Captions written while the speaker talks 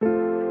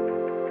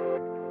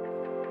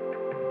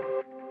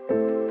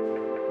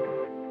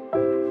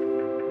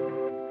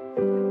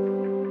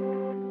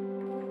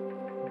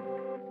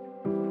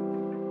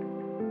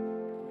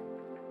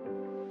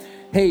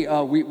Hey,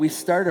 we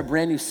started a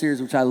brand new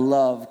series, which I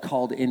love,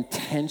 called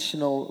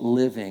Intentional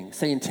Living.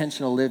 Say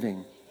intentional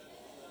living.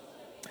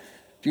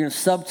 If you're going to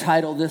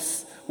subtitle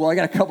this, well, I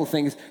got a couple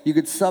things. You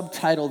could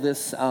subtitle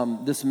this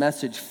this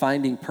message,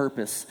 Finding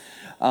Purpose.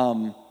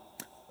 But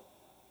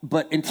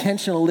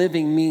intentional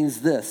living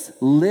means this: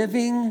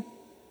 living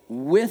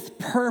with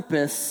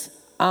purpose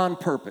on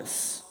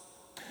purpose.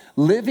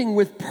 Living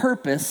with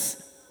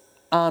purpose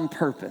on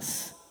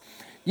purpose.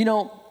 You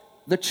know,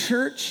 the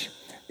church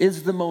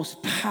is the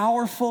most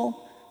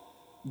powerful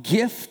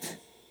gift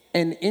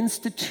and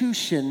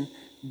institution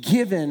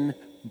given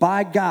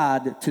by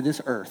God to this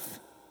earth.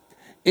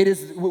 It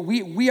is,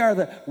 we are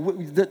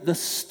the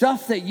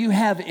stuff that you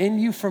have in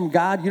you from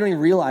God, you don't even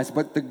realize,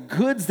 but the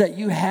goods that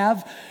you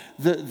have,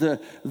 the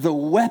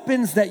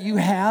weapons that you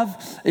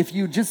have, if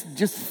you just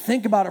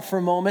think about it for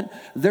a moment,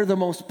 they're the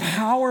most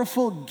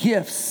powerful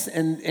gifts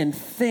and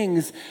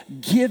things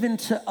given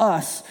to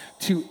us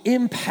to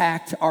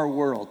impact our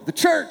world. The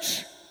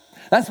church.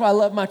 That's why I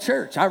love my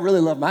church. I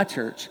really love my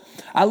church.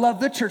 I love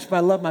the church, but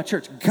I love my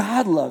church.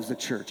 God loves the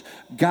church.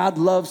 God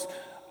loves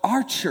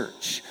our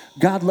church.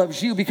 God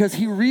loves you because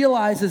he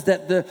realizes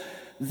that the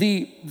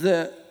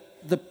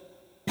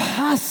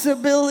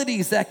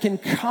possibilities that can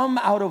come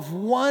out of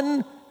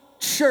one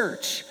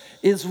church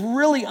is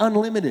really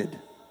unlimited.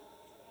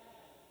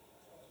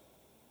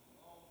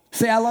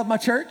 Say, I love my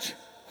church.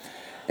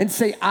 And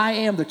say, I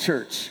am the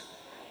church.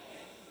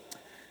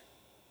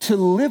 To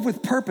live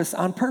with purpose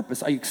on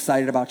purpose. Are you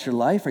excited about your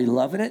life? Are you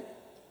loving it?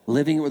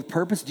 Living it with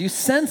purpose? Do you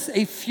sense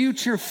a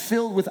future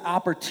filled with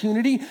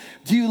opportunity?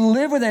 Do you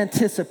live with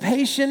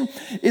anticipation?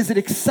 Is it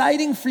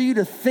exciting for you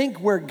to think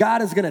where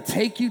God is going to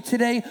take you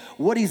today?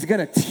 What he's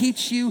going to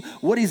teach you?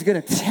 What he's going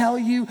to tell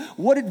you?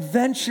 What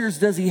adventures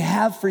does he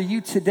have for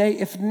you today?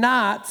 If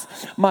not,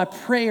 my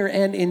prayer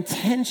and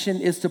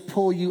intention is to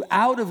pull you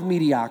out of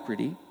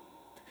mediocrity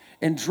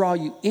and draw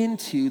you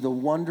into the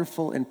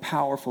wonderful and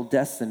powerful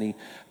destiny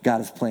God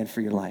has planned for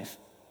your life.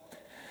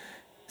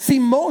 See,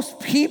 most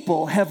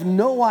people have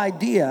no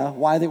idea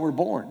why they were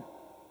born.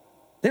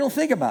 They don't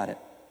think about it.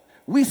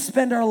 We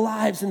spend our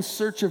lives in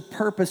search of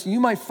purpose. You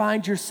might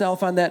find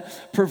yourself on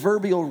that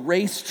proverbial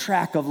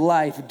racetrack of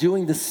life,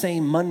 doing the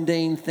same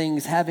mundane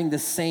things, having the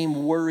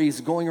same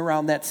worries, going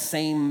around that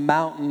same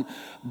mountain.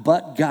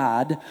 But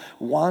God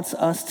wants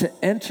us to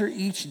enter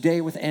each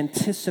day with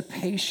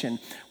anticipation,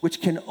 which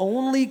can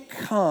only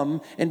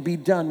come and be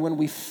done when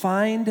we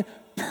find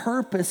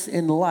purpose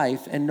in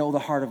life and know the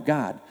heart of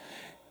God.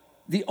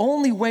 The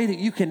only way that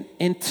you can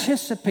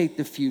anticipate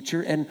the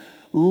future and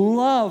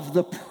love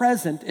the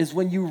present is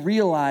when you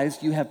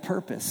realize you have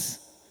purpose.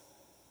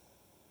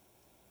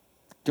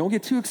 Don't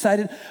get too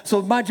excited.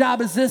 So my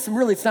job is this, and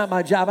really it's not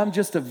my job. I'm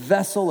just a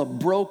vessel, a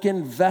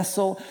broken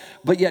vessel,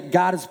 but yet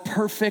God is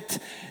perfect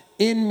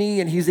in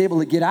me, and he's able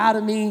to get out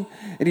of me,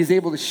 and he's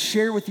able to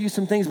share with you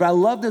some things. But I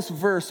love this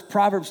verse,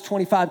 Proverbs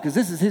 25, because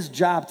this is his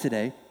job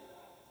today.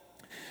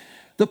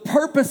 The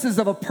purposes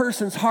of a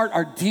person's heart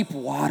are deep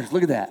waters.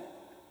 Look at that.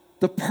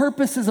 The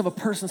purposes of a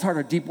person's heart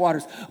are deep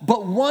waters,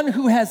 but one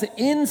who has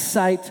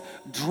insight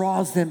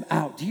draws them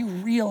out. Do you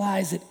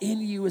realize that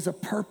in you is a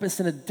purpose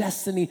and a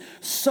destiny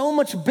so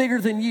much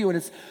bigger than you? And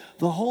it's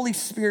the Holy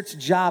Spirit's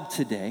job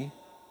today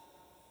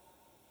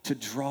to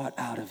draw it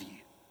out of you.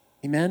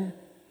 Amen?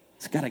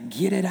 It's got to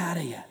get it out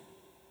of you.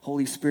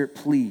 Holy Spirit,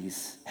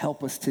 please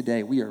help us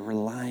today. We are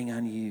relying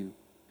on you.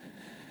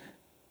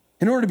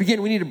 In order to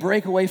begin, we need to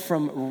break away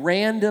from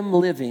random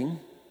living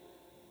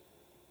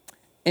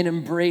and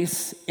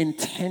embrace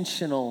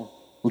intentional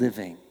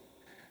living.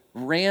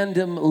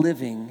 Random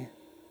living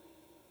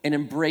and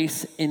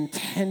embrace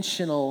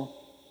intentional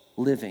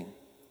living.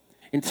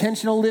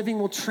 Intentional living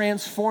will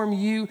transform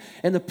you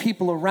and the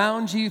people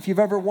around you. If you've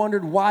ever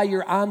wondered why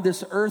you're on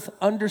this earth,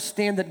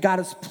 understand that God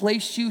has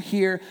placed you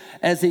here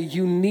as a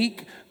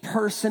unique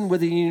person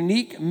with a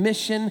unique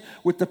mission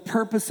with the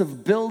purpose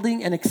of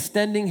building and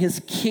extending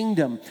his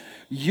kingdom.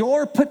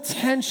 Your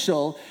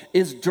potential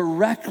is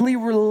directly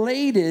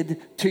related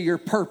to your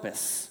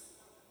purpose.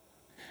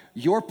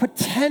 Your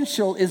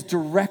potential is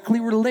directly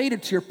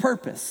related to your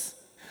purpose.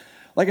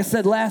 Like I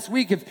said last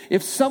week,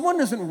 if someone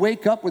doesn't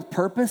wake up with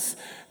purpose,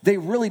 they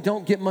really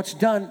don't get much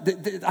done.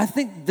 I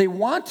think they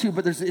want to,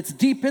 but it's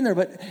deep in there,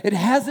 but it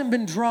hasn't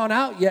been drawn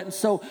out yet. And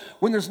so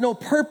when there's no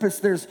purpose,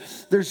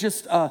 there's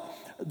just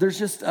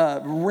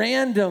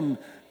random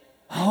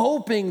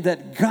hoping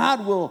that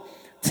God will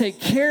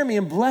take care of me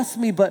and bless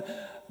me, but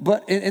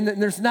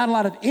there's not a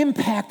lot of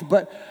impact,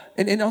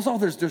 and also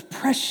there's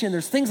depression,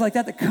 there's things like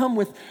that come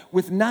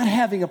with not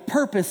having a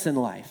purpose in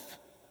life.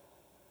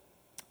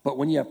 But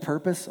when you have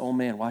purpose, oh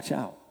man, watch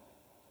out.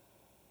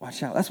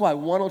 Watch out. That's why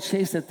one will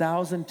chase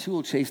 1,000, two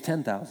will chase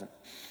 10,000.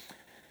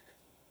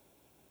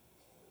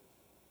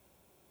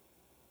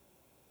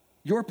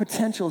 Your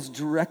potential is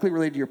directly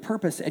related to your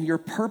purpose, and your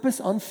purpose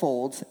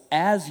unfolds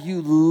as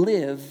you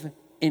live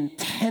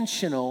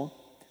intentional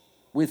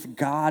with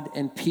God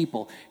and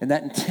people. And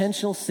that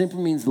intentional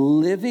simply means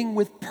living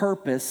with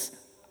purpose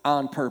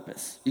on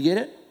purpose. You get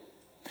it?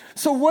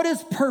 So what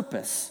is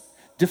purpose?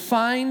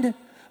 Defined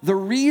the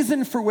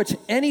reason for which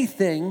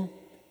anything,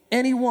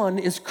 anyone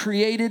is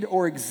created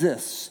or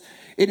exists.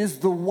 It is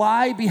the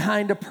why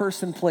behind a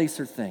person, place,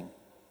 or thing.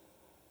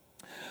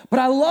 But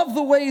I love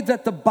the way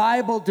that the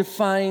Bible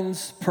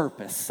defines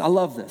purpose. I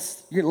love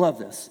this. You're gonna love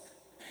this.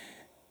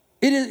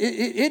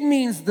 It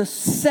means the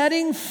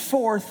setting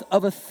forth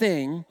of a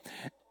thing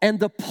and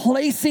the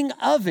placing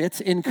of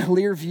it in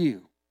clear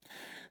view,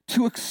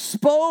 to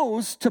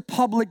expose to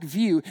public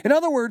view. In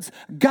other words,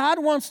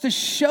 God wants to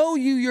show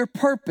you your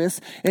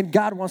purpose and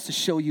God wants to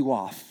show you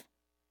off.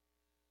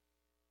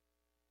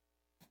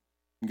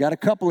 You got a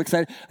couple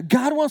excited.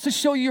 God wants to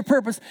show you your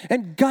purpose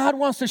and God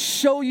wants to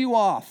show you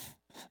off.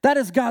 That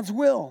is God's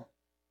will.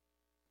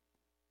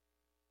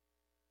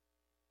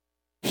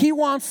 He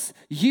wants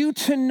you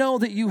to know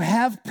that you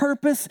have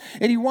purpose,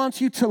 and he wants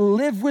you to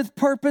live with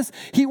purpose.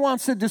 He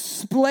wants to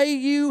display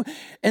you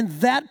and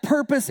that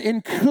purpose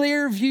in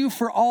clear view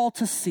for all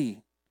to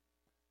see.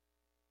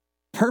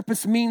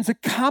 Purpose means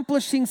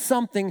accomplishing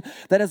something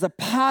that has a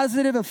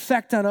positive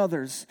effect on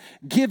others,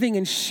 giving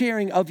and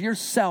sharing of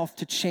yourself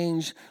to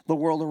change the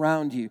world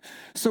around you.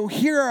 So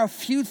here are a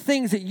few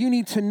things that you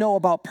need to know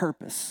about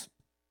purpose.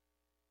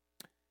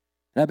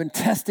 And I've been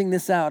testing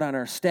this out on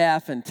our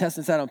staff and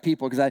testing this out on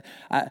people because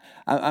I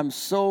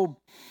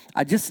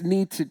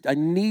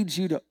need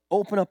you to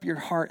open up your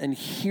heart and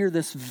hear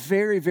this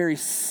very, very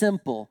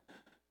simple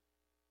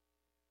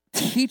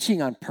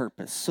teaching on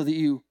purpose so that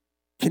you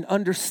can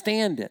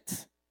understand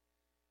it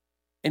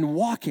and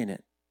walk in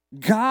it.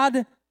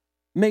 God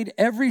made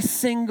every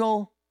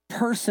single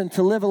person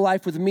to live a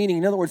life with meaning.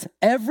 In other words,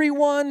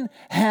 everyone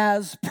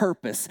has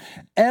purpose.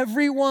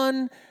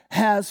 Everyone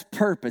has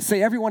purpose.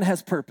 Say, everyone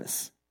has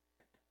purpose.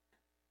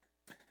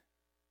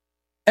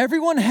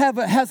 Everyone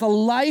has a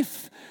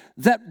life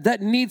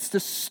that needs to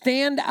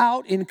stand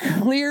out in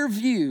clear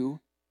view.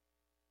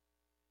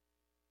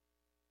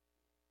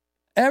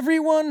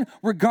 Everyone,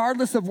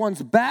 regardless of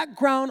one's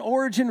background,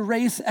 origin,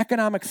 race,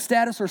 economic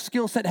status, or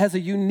skill set, has a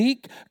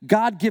unique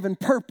God-given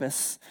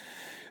purpose.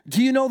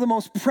 Do you know the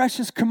most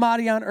precious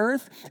commodity on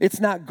earth? It's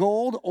not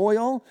gold,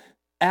 oil,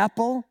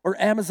 Apple, or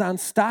Amazon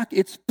stock.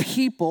 It's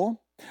people.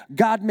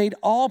 God made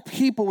all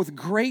people with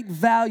great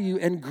value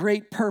and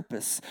great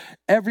purpose.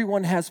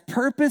 Everyone has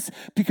purpose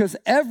because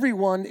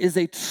everyone is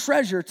a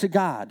treasure to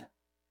God.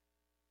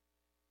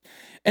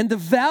 And the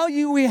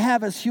value we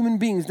have as human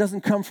beings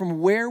doesn't come from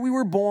where we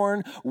were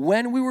born,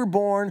 when we were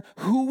born,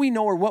 who we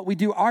know, or what we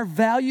do. Our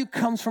value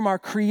comes from our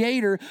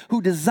Creator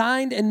who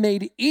designed and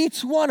made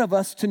each one of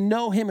us to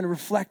know Him and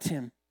reflect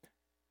Him.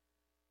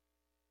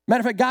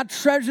 Matter of fact, God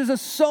treasures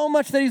us so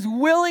much that He's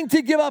willing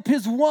to give up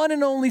His one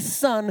and only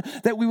Son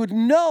that we would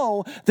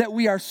know that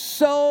we are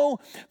so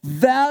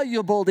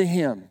valuable to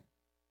Him.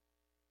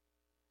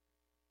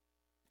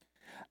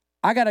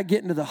 I got to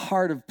get into the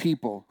heart of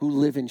people who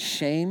live in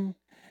shame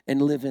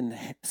and live in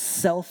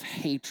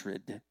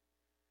self-hatred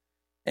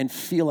and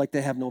feel like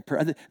they have no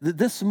purpose.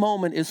 This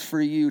moment is for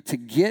you to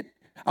get,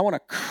 I want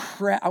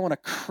to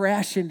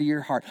crash into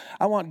your heart.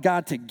 I want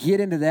God to get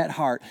into that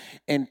heart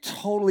and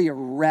totally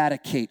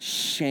eradicate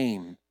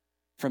shame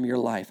from your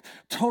life.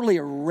 Totally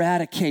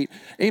eradicate.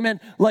 Amen.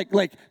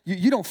 Like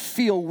you don't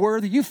feel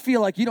worthy. You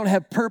feel like you don't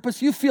have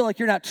purpose. You feel like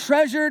you're not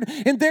treasured.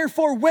 And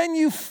therefore, when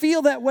you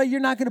feel that way,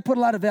 you're not going to put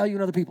a lot of value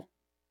in other people.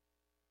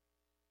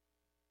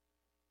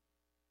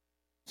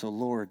 So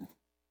Lord,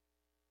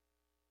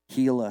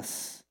 heal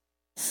us,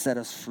 set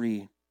us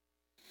free.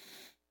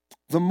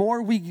 The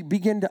more we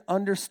begin to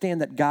understand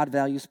that God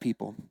values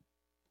people,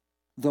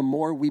 the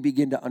more we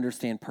begin to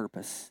understand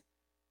purpose.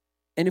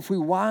 And if we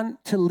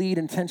want to lead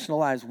intentional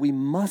lives, we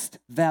must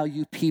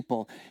value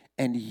people,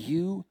 and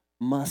you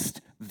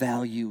must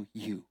value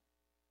you.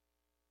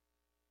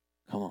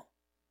 Come on.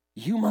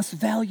 You must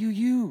value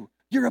you.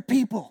 You're a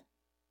people.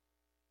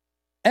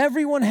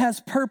 Everyone has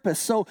purpose,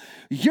 so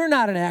you're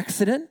not an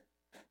accident.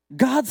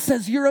 God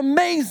says you're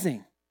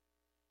amazing.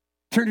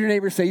 Turn to your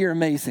neighbor and say, you're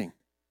amazing.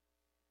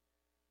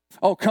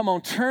 Oh, come on,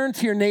 turn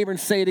to your neighbor and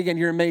say it again,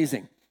 you're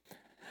amazing.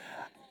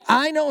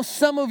 I know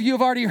some of you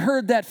have already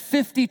heard that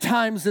 50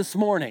 times this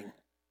morning.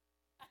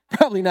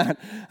 Probably not.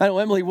 I know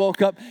Emily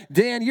woke up,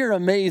 Dan, you're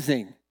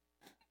amazing.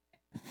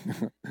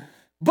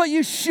 But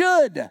you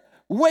should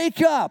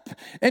wake up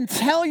and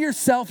tell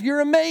yourself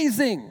you're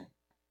amazing.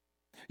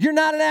 You're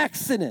not an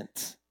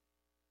accident.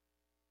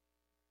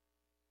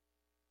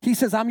 He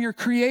says, I'm your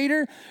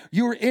creator.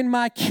 You were in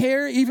my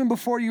care even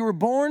before you were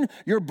born.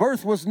 Your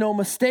birth was no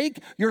mistake.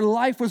 Your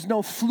life was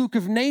no fluke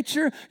of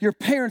nature. Your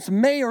parents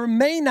may or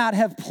may not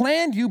have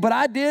planned you, but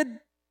I did.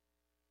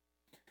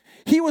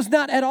 He was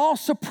not at all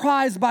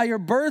surprised by your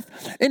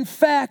birth. In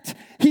fact,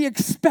 he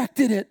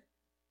expected it.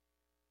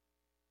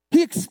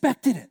 He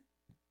expected it.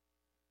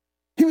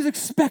 He was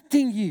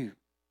expecting you.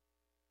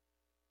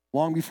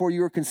 Long before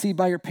you were conceived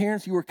by your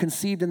parents, you were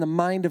conceived in the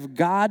mind of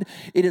God.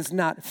 It is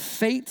not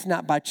fate,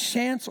 not by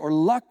chance or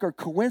luck or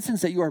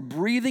coincidence that you are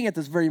breathing at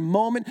this very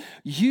moment.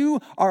 You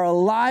are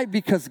alive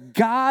because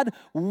God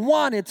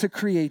wanted to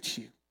create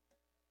you.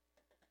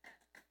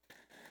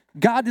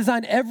 God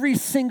designed every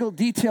single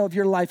detail of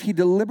your life. He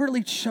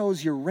deliberately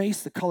chose your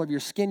race, the color of your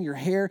skin, your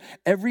hair,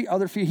 every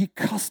other feature. He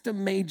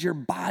custom made your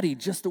body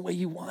just the way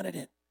you wanted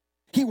it.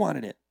 He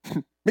wanted it.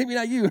 Maybe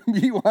not you.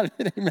 You wanted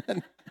it.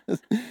 Amen.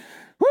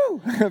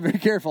 Woo! Be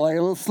careful. I had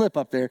a little slip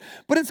up there.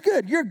 But it's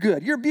good. You're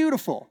good. You're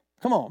beautiful.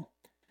 Come on.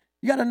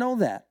 You got to know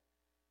that.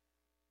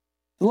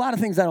 There's a lot of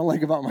things I don't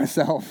like about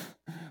myself,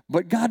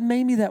 but God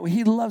made me that way.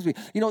 He loves me.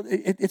 You know,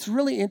 it's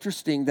really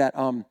interesting that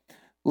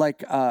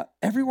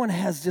everyone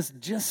has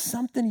just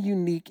something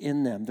unique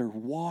in them. Their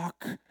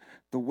walk,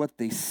 what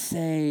they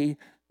say,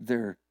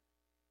 their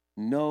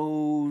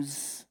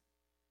nose,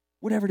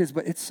 whatever it is.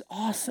 But it's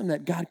awesome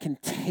that God can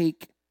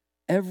take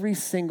every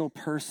single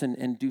person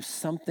and do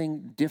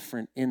something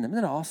different in them.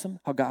 Isn't that awesome?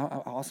 How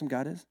awesome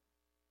God is?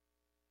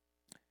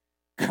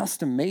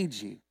 Custom made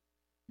you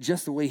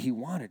just the way he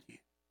wanted you.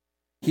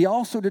 He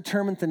also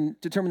determined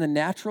the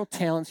natural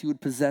talents you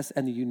would possess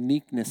and the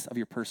uniqueness of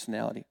your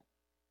personality.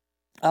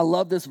 I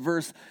love this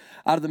verse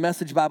out of the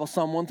Message Bible,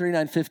 Psalm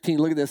 139:15.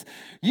 Look at this.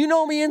 You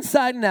know me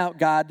inside and out,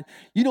 God.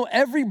 You know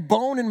every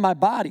bone in my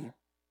body.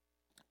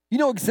 You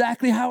know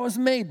exactly how I was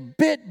made,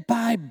 bit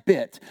by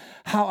bit,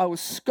 how I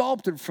was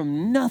sculpted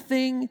from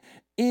nothing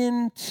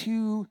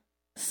into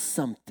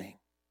something.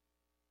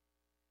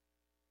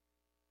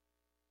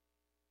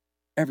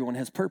 Everyone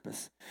has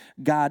purpose.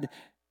 God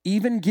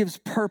even gives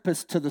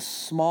purpose to the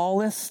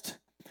smallest,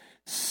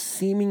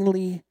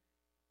 seemingly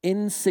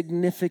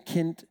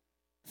insignificant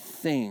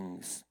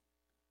things.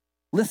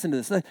 Listen to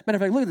this. Matter of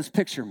fact, look at this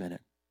picture a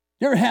minute.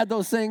 You ever had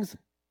those things?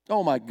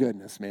 Oh my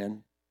goodness,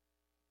 man.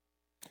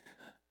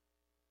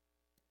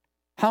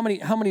 How many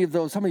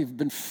have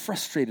been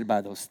frustrated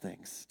by those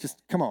things?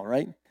 Just come on,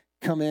 right?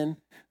 Come in,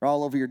 they're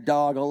all over your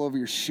dog, all over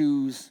your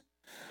shoes.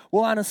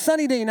 Well, on a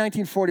sunny day in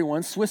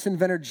 1941, Swiss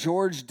inventor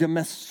Georges de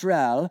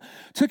Mestral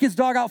took his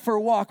dog out for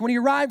a walk. When he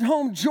arrived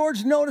home,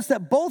 George noticed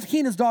that both he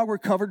and his dog were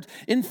covered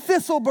in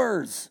thistle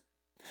burrs.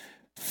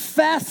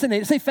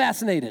 Fascinated, say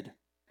fascinated.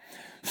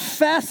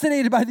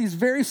 Fascinated by these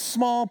very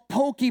small,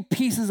 pokey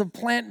pieces of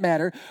plant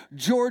matter,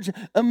 George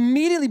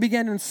immediately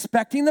began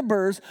inspecting the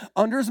burrs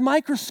under his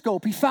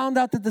microscope. He found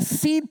out that the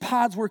seed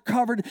pods were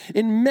covered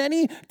in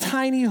many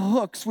tiny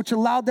hooks, which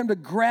allowed them to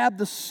grab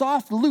the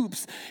soft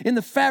loops in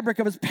the fabric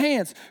of his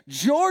pants.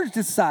 George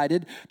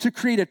decided to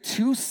create a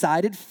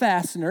two-sided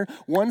fastener.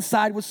 One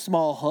side was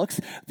small hooks,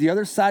 the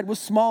other side was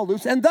small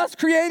loops, and thus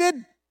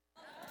created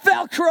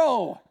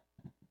Velcro.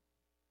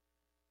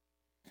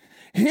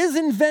 His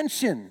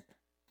invention,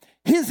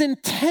 his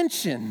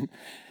intention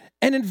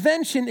and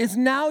invention is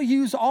now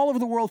used all over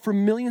the world for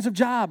millions of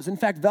jobs. In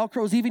fact,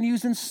 Velcro is even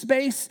used in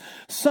space.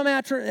 Some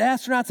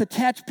astronauts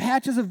attach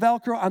patches of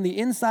Velcro on the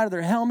inside of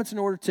their helmets in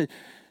order to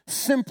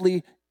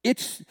simply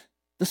itch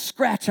the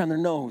scratch on their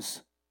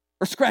nose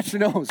or scratch their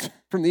nose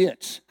from the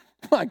itch.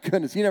 My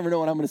goodness, you never know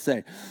what I'm going to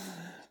say.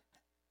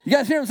 You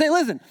guys hear what I'm saying?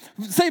 Listen,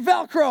 say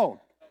Velcro.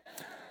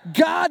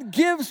 God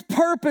gives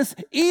purpose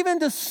even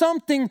to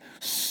something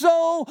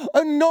so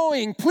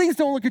annoying. Please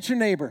don't look at your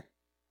neighbor.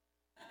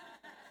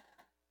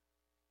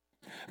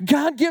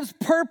 God gives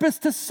purpose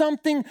to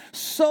something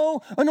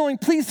so annoying.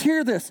 Please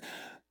hear this.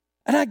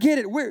 And I get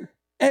it. We're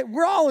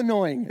all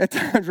annoying at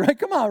times, right?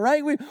 Come on,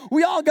 right?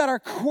 We all got our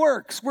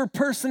quirks. We're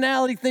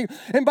personality things.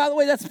 And by the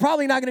way, that's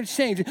probably not going to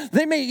change.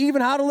 They may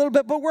even out a little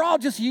bit, but we're all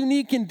just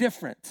unique and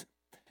different.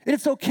 And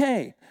it's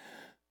okay.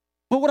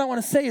 But what I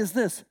want to say is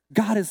this.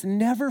 God is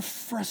never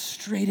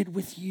frustrated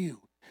with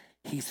you.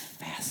 He's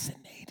fascinated.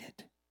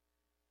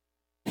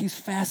 He's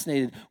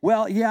fascinated.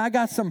 Well, yeah, I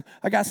got some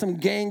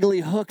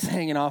gangly hooks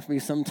hanging off me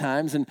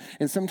sometimes, and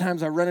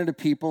sometimes I run into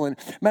people. And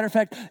matter of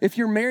fact, if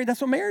you're married, that's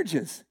what marriage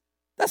is.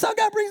 That's how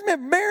God brings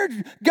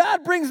marriage.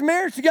 God brings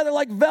marriage together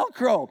like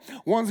Velcro.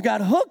 One's got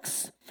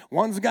hooks.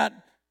 One's got,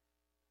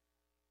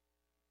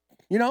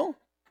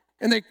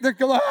 and they're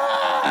going,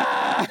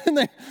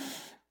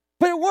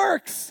 but it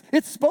works.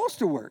 It's supposed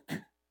to work,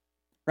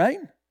 right?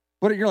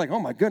 But you're like, oh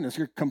my goodness,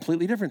 you're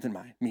completely different than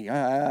me.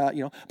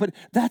 But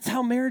that's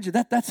how marriage is.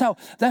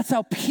 That's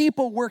how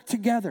people work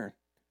together.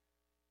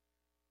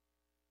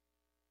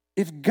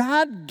 If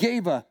God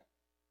gave a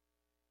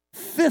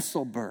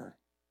thistle burr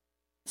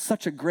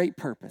such a great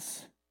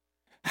purpose,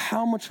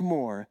 how much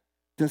more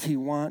does he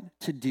want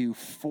to do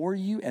for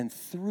you and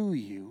through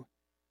you?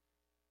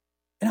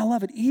 And I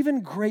love it,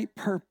 even great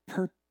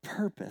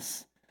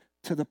purpose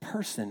to the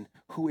person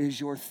who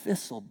is your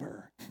thistle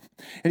burr.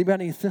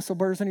 Anybody any thistle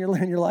burrs in your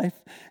life?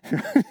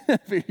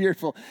 Be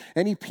fearful.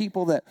 Any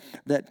people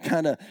that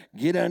kind of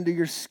get under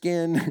your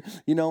skin,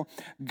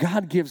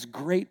 God gives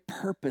great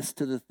purpose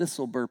to the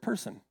thistle burr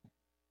person.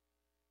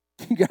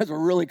 You guys were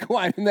really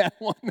quiet in that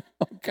one.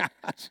 Oh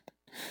gosh.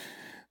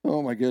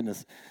 Oh my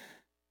goodness.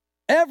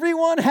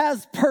 Everyone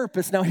has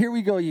purpose. Now here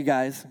we go, you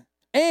guys.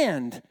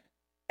 And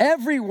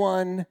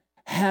everyone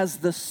has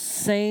the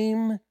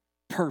same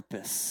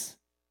purpose.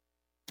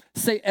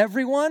 Say,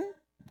 everyone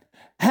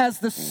has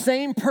the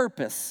same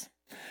purpose.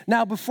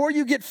 Now, before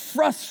you get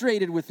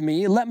frustrated with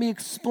me, let me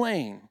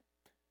explain.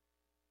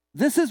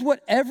 This is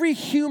what every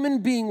human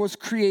being was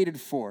created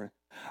for.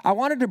 I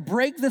wanted to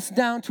break this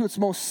down to its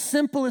most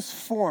simplest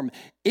form.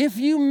 If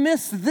you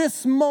miss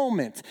this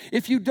moment,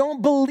 if you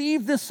don't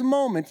believe this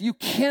moment, you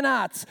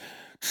cannot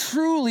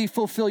truly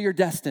fulfill your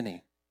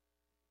destiny.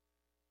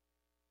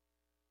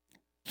 You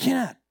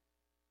cannot.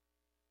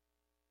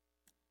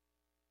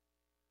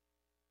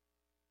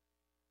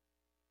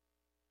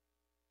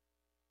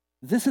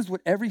 This is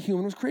what every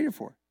human was created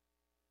for.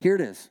 Here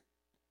it is.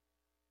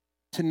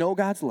 To know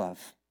God's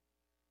love.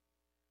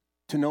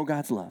 To know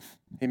God's love.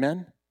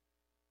 Amen?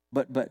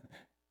 But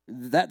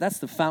that's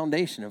the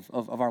foundation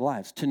of our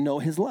lives, to know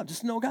his love,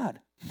 just know God.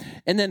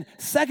 And then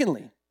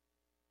secondly,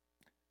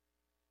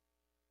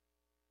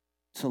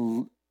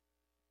 to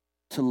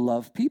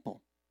love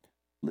people.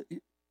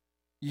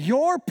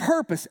 Your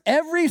purpose,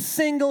 every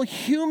single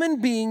human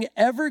being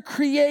ever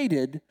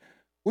created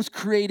was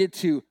created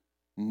to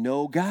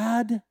know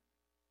God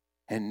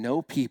and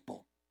know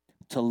people,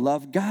 to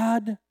love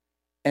God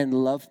and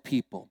love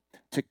people,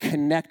 to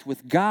connect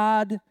with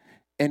God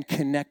and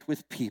connect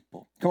with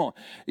people. Come on.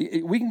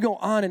 We can go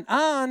on and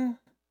on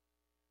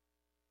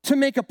to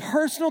make a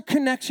personal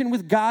connection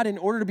with God in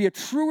order to be a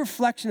true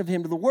reflection of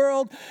him to the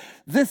world.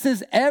 This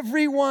is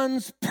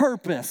everyone's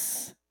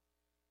purpose.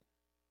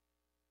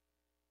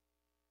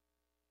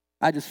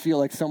 I just feel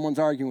like someone's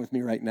arguing with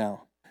me right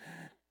now.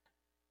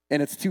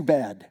 And it's too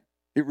bad.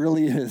 It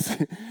really is.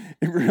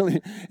 It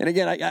really, and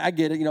again, I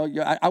get it. You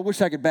know, I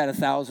wish I could bat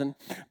 1,000,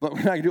 but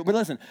we're not gonna do it. But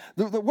listen,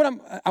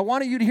 what I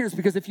wanted you to hear is,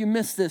 because if you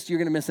miss this, you're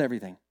gonna miss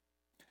everything.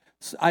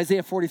 So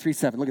Isaiah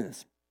 43:7. Look at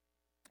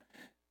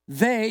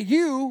this.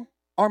 You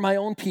are my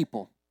own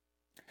people,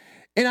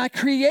 and I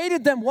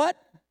created them. What?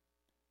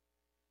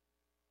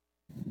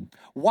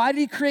 Why did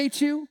he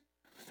create you?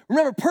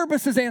 Remember,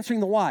 purpose is answering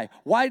the why.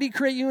 Why did he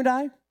create you and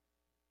I?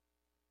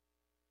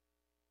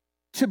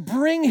 To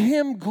bring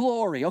him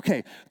glory.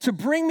 Okay, to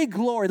bring me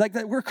glory. Like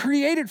that, we're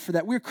created for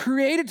that. We're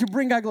created to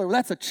bring God glory. Well,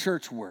 that's a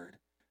church word.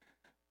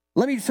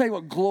 Let me tell you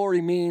what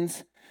glory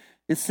means.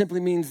 It simply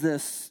means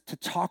this: to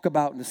talk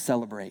about and to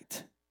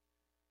celebrate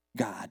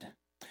God.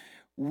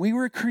 We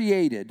were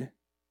created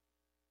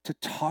to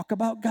talk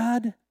about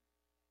God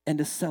and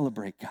to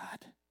celebrate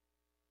God.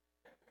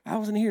 I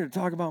wasn't here to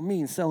talk about me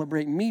and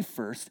celebrate me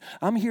first.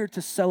 I'm here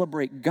to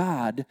celebrate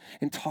God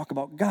and talk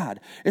about God.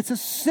 It's as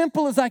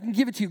simple as I can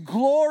give it to you.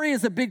 Glory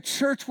is a big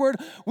church word.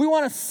 We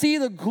want to see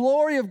the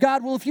glory of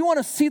God. Well, if you want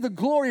to see the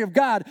glory of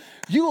God,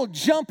 you will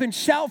jump and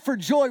shout for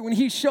joy when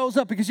he shows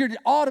up, because you're to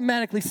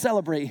automatically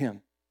celebrate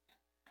him.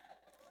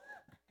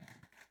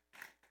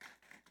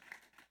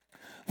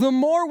 The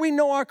more we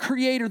know our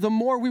Creator, the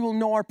more we will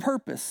know our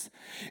purpose.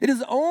 It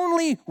is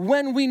only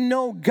when we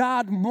know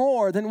God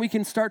more that we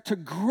can start to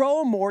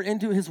grow more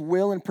into his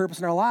will and purpose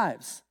in our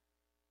lives.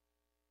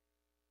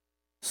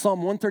 Psalm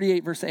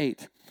 138, verse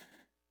 8.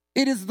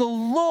 It is the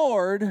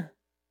Lord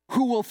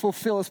who will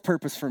fulfill his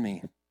purpose for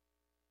me.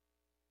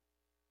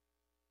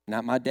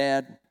 Not my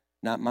dad,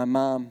 not my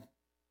mom,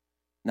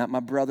 not my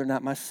brother,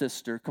 not my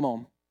sister. Come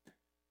on.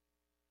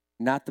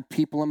 Not the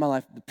people in my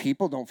life. The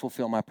people don't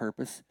fulfill my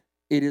purpose.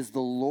 It is the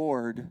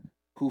Lord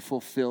who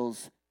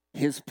fulfills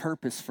his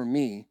purpose for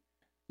me.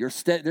 Your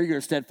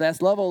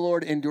steadfast love, O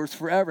Lord, endures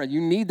forever. You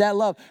need that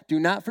love. Do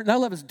not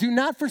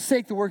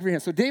forsake the work of your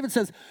hands. So David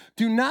says,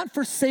 do not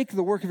forsake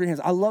the work of your hands.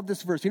 I love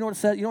this verse. You know what it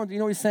says? You know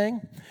what he's saying?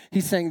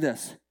 He's saying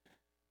this: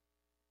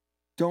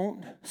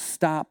 don't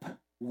stop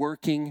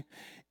working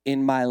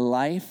in my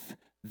life.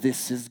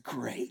 This is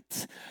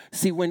great.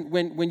 See,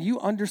 when you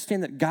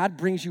understand that God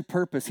brings you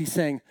purpose, he's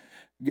saying,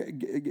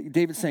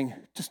 David's saying,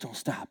 just don't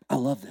stop. I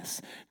love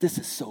this. This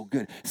is so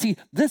good. See,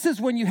 this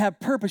is when you have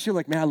purpose. You're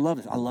like, man, I love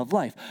this. I love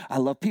life. I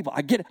love people.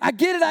 I get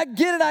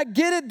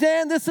it,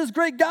 Dan. This is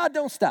great. God,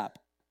 don't stop.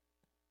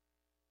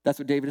 That's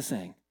what David is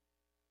saying.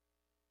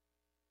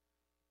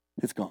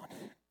 It's gone.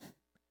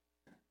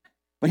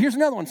 But here's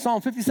another one.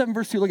 Psalm 57,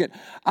 verse 2. Look at it.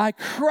 I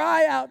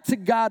cry out to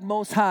God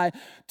Most High,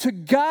 to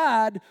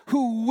God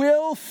who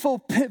will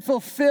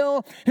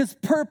fulfill his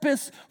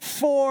purpose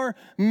for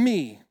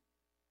me.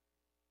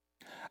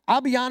 I'll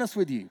be honest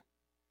with you,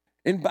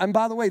 and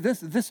by the way,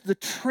 the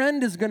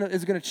trend is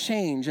gonna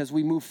change as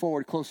we move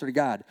forward closer to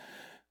God.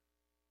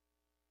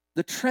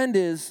 The trend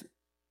is,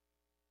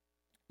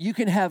 you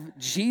can have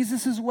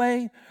Jesus'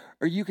 way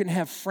or you can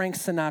have Frank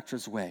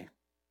Sinatra's way.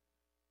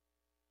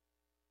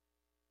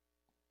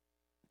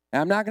 Now,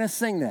 I'm not gonna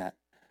sing that.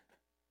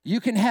 You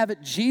can have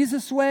it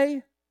Jesus'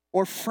 way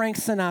or Frank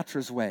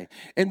Sinatra's way.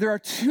 And there are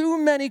too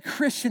many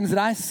Christians that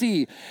I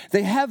see,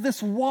 they have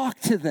this walk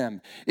to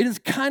them. It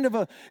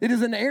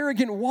is an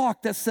arrogant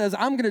walk that says,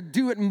 I'm gonna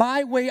do it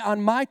my way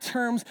on my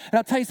terms. And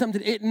I'll tell you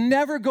something, it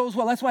never goes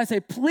well. That's why I say,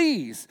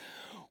 please,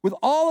 with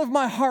all of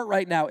my heart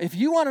right now, if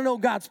you wanna know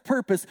God's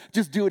purpose,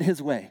 just do it his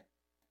way.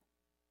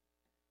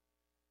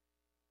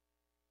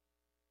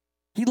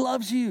 He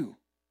loves you.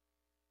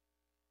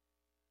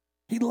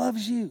 He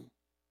loves you.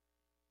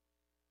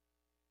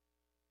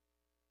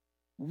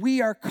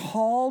 We are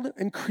called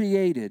and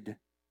created.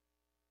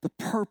 The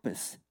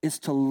purpose is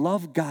to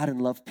love God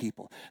and love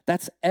people.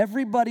 That's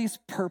everybody's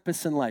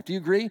purpose in life. Do you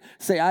agree?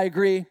 Say, I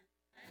agree.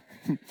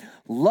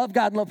 Love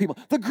God and love people.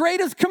 The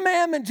greatest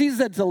commandment, Jesus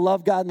said, to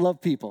love God and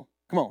love people.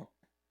 Come on.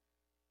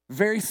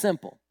 Very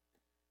simple.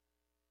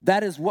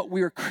 That is what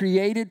we are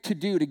created to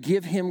do, to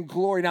give him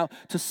glory. Now,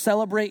 to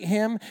celebrate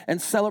him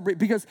and celebrate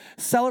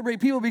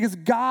people because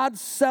God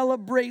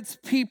celebrates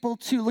people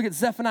too. Look at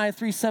Zephaniah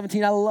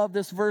 3:17. I love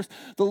this verse.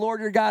 The Lord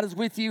your God is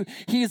with you.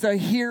 He is a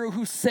hero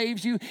who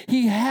saves you.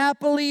 He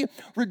happily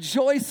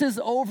rejoices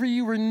over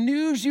you,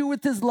 renews you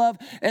with his love,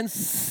 and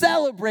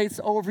celebrates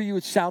over you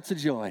with shouts of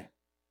joy.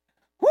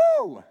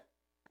 Woo!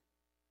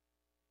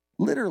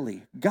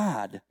 Literally,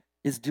 God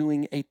is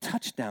doing a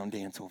touchdown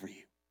dance over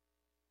you.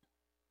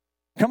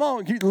 Come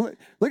on,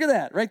 look at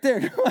that right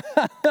there.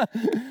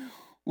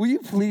 Will you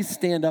please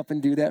stand up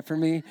and do that for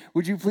me?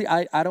 Would you please?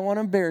 I don't want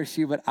to embarrass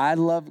you, but I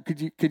love,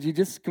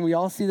 can we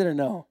all see that or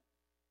no?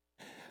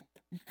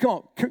 Come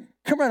on,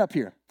 come right up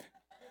here.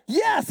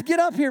 Yes, get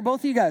up here, both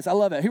of you guys. I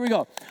love it. Here we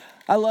go.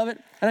 I love it.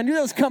 And I knew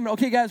that was coming.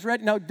 Okay, guys,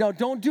 ready? No,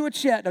 don't do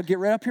it yet. Now get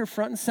right up here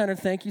front and center.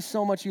 Thank you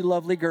so much, you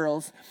lovely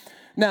girls.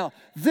 Now,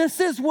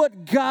 this is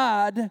what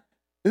God,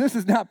 this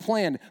is not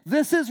planned.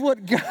 This is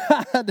what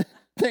God,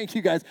 thank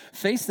you guys.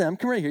 Face them.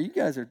 Come right here. You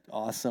guys are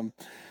awesome.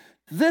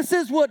 This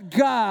is what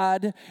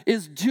God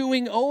is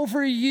doing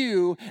over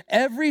you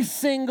every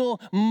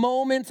single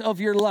moment of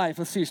your life.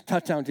 Let's see your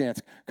touchdown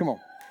dance. Come on.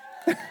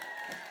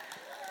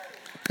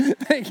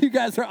 Thank you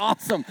guys are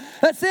awesome.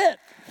 That's it.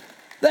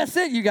 That's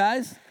it, you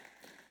guys.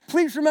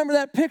 Please remember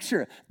that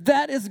picture.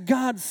 That is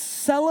God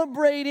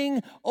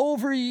celebrating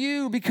over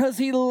you because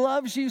he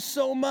loves you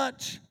so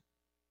much.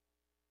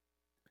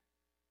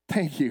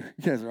 Thank you.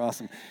 You guys are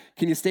awesome.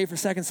 Can you stay for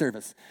second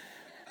service?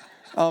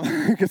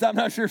 Because I'm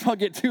not sure if I'll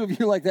get two of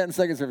you like that in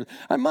second service.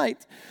 I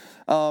might.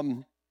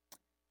 You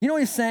know what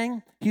he's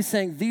saying? He's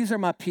saying, these are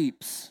my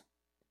peeps.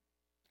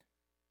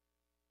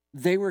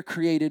 They were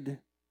created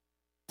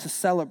to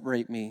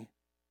celebrate me,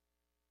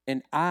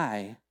 and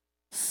I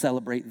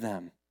celebrate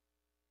them.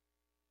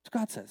 That's what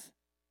God says.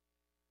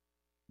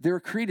 They were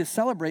created to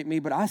celebrate me,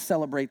 but I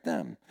celebrate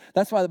them.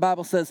 That's why the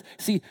Bible says,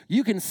 see,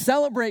 you can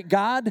celebrate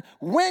God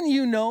when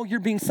you know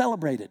you're being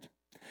celebrated.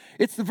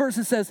 It's the verse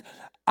that says,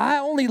 I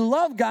only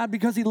love God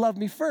because he loved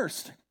me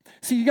first.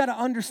 See, you got to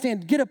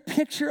understand, get a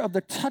picture of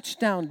the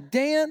touchdown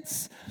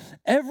dance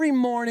every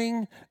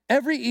morning,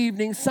 every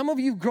evening. Some of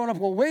you have grown up,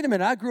 well, wait a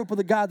minute, I grew up with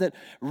a God that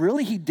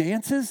really he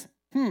dances?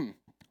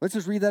 Let's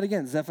just read that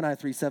again, Zephaniah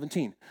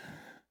 3:17.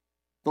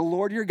 The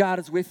Lord your God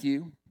is with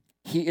you.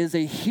 He is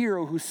a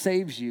hero who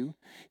saves you.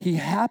 He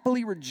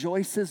happily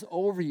rejoices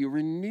over you,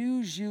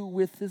 renews you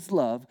with his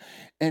love,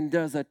 and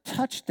does a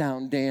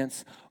touchdown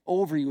dance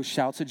over you with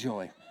shouts of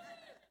joy.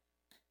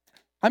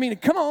 I mean,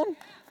 come on,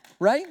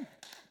 right?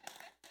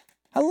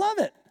 I love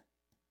it.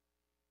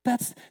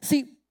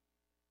 See,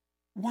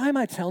 why am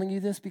I telling you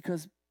this?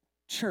 Because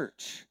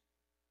church,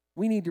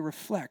 we need to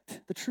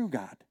reflect the true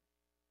God.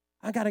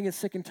 I got to get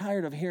sick and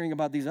tired of hearing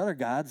about these other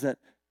gods that,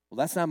 well,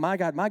 that's not my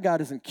God. My God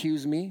doesn't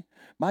accuse me.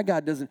 My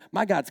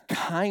God's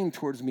kind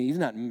towards me. He's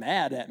not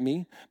mad at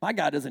me. My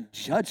God doesn't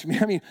judge me.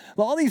 I mean,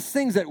 all these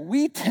things that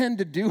we tend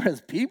to do as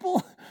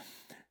people,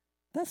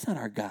 that's not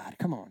our God.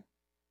 Come on.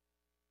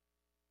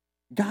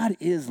 God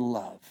is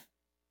love.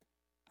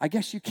 I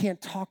guess you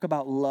can't talk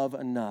about love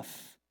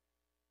enough.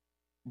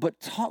 But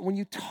when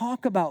you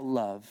talk about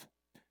love,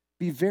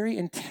 be very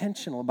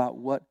intentional about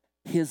what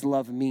his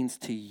love means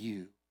to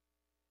you.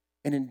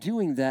 And in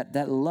doing that,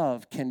 that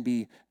love can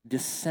be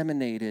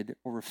disseminated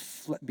or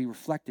be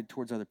reflected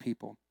towards other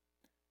people.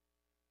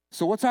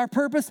 So what's our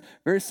purpose?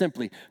 Very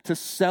simply, to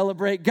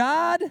celebrate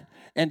God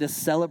and to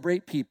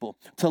celebrate people.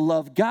 To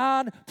love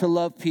God, to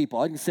love people.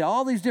 I can say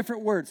all these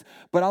different words,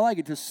 but I like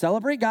it to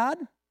celebrate God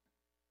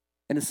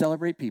and to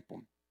celebrate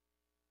people.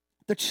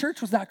 The church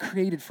was not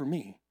created for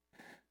me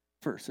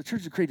first. The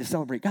church was created to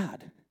celebrate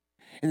God.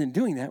 And then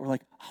doing that, we're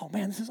like, oh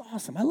man, this is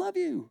awesome. I love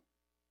you.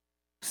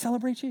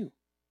 Celebrate you.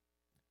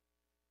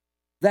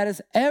 That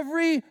is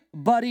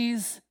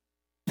everybody's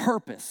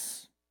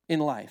purpose in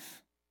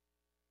life.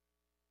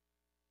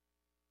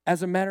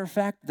 As a matter of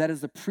fact, that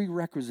is the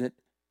prerequisite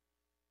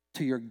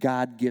to your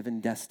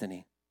God-given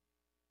destiny.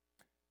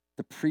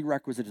 The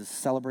prerequisite is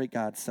celebrate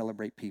God,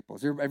 celebrate people.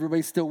 Is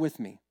everybody still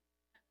with me?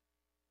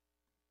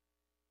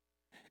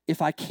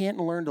 If I can't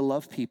learn to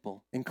love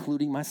people,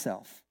 including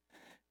myself,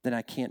 then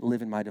I can't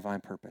live in my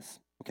divine purpose.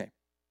 Okay.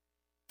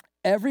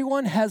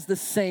 Everyone has the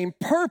same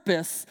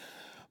purpose,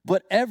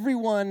 but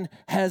everyone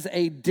has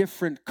a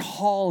different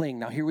calling.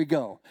 Now, here we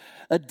go.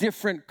 A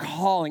different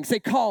calling. Say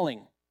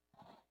calling.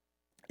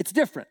 It's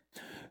different.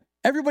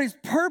 Everybody's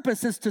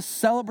purpose is to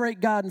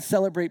celebrate God and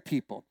celebrate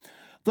people.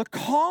 The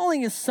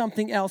calling is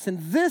something else, and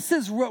this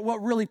is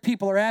what really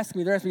people are asking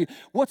me. They're asking me,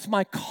 what's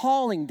my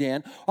calling,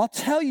 Dan? I'll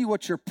tell you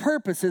what your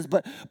purpose is,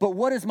 but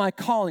what is my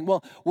calling?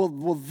 Well,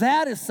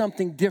 that is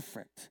something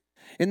different.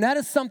 And that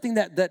is something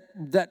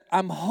that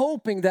I'm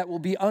hoping that will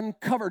be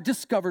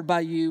discovered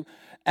by you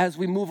as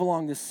we move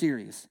along this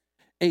series.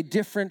 A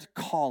different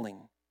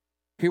calling.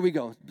 Here we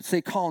go.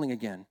 Say calling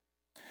again.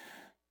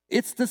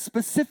 It's the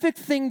specific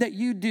thing that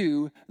you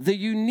do, the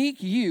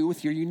unique you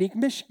with your unique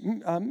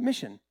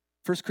mission.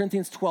 1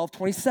 Corinthians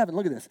 12:27.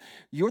 Look at this.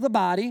 You're the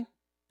body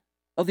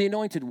of the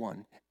anointed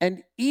one,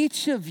 and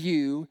each of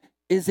you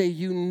is a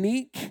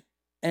unique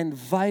and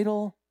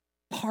vital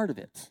part of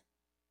it.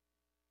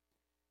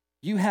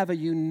 You have a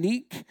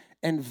unique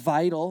and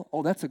vital,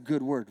 that's a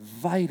good word,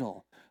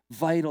 vital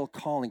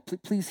calling.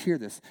 Please hear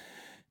this.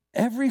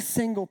 Every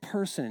single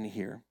person in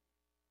here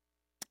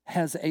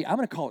has I'm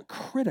going to call it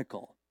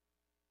critical.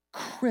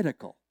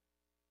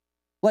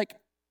 Like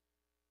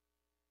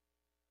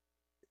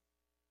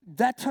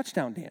that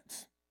touchdown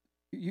dance.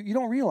 You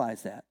don't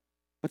realize that.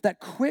 But that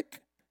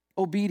quick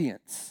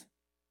obedience,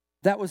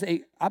 that was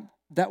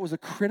a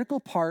critical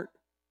part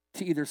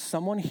to either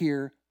someone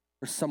here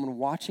or someone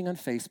watching on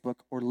Facebook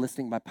or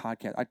listening by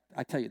podcast.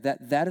 I tell you,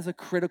 that is a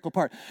critical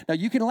part. Now,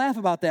 you can laugh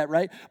about that,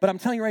 right? But I'm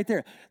telling you right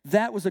there,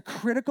 that was a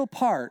critical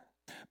part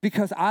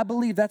because I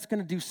believe that's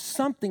going to do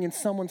something in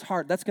someone's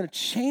heart. That's going to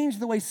change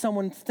the way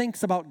someone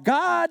thinks about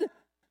God,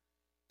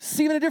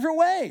 see it in a different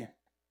way.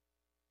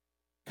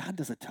 God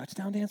does a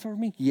touchdown dance over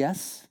me?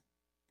 Yes.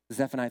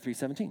 Zephaniah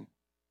 3:17.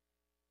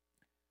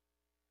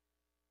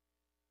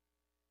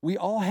 We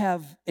all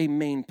have a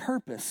main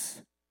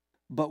purpose,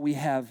 but we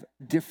have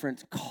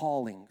different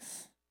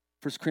callings.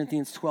 1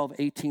 Corinthians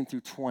 12:18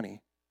 through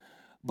 20.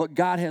 But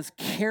God has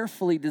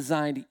carefully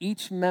designed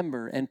each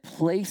member and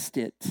placed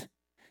it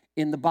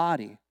in the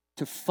body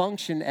to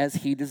function as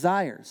he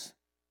desires.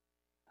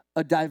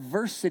 A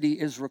diversity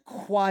is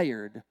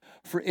required,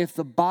 for if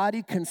the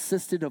body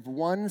consisted of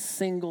one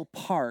single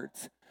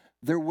part,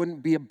 there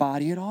wouldn't be a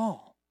body at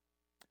all.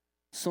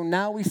 So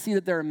now we see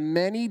that there are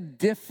many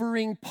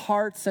differing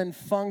parts and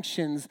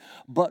functions,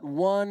 but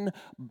one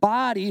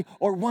body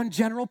or one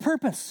general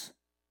purpose.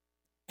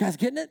 You guys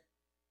getting it?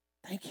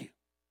 Thank you.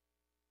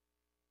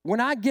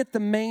 When I get the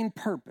main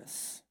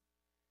purpose,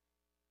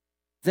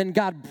 then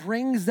God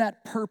brings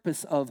that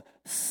purpose of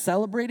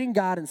celebrating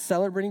God and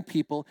celebrating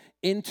people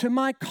into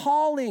my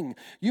calling.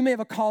 You may have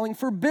a calling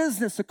for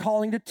business, a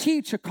calling to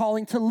teach, a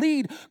calling to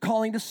lead, a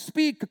calling to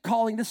speak, a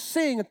calling to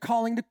sing, a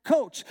calling to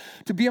coach,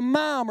 to be a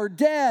mom or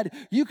dad.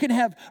 You can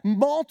have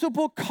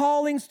multiple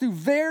callings through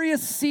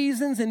various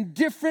seasons in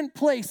different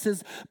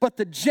places, but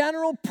the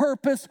general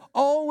purpose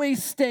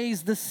always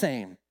stays the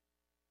same.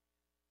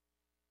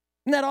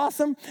 Isn't that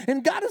awesome?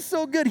 And God is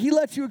so good. He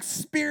lets you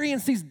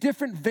experience these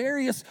different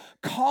various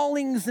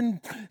callings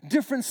and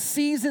different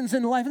seasons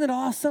in life. Isn't that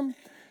awesome?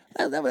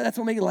 That's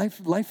what makes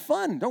life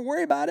fun. Don't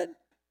worry about it.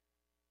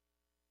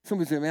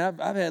 Somebody say, man,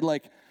 I've had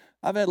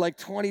like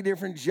 20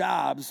 different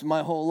jobs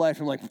my whole life.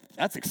 I'm like,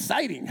 that's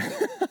exciting.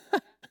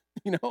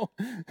 You know?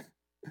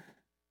 What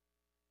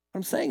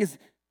I'm saying is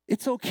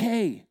it's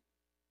okay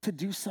to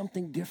do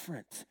something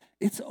different.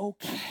 It's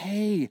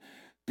okay.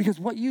 Because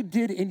what you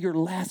did in your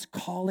last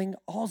calling,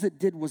 all it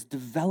did was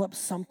develop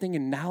something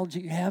in knowledge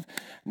that you have.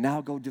 Now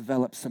go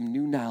develop some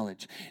new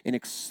knowledge and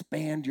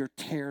expand your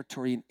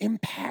territory and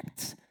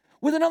impact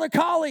with another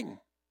calling.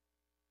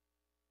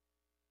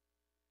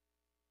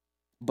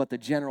 But the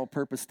general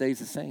purpose stays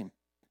the same.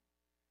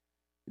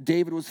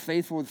 David was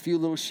faithful with few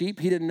little sheep.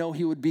 He didn't know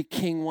he would be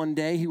king one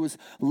day. He was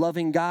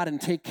loving God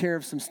and take care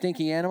of some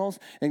stinky animals.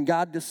 And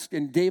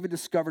David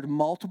discovered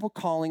multiple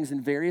callings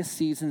in various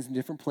seasons in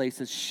different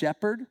places.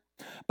 Shepherd.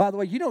 By the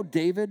way, you know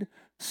David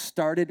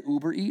started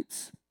Uber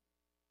Eats?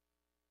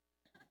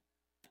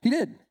 He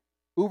did.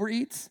 Uber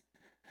Eats.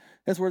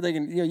 That's where they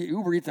can,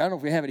 Uber Eats, I don't know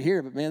if we have it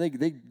here, but man,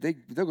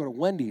 they'll go to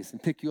Wendy's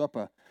and pick you up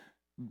a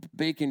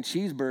bacon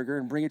cheeseburger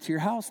and bring it to your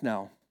house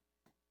now.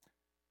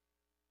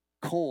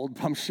 Cold,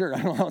 I'm sure. I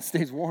don't know how it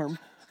stays warm.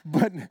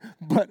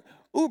 But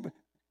Uber,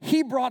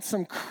 he brought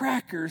some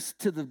crackers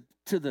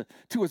to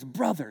his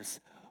brothers.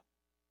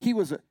 He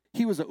was an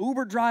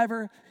Uber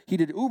driver. He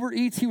did Uber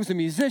Eats. He was a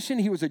musician.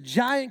 He was a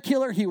giant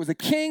killer. He was a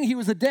king. He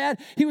was a dad.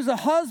 He was a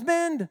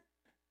husband.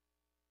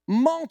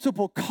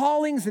 Multiple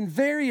callings in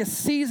various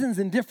seasons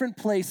in different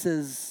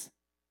places,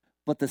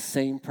 but the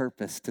same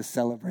purpose, to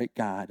celebrate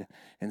God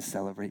and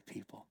celebrate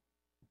people.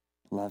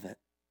 Love it.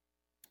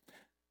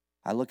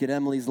 I look at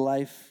Emily's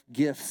life,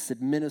 gifts,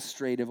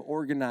 administrative,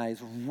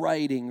 organized,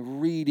 writing,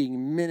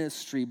 reading,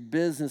 ministry,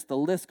 business, the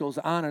list goes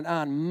on and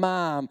on.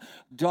 Mom,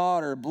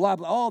 daughter, blah,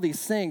 blah, all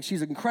these things.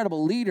 She's an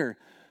incredible leader.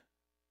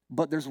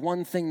 But there's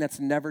one thing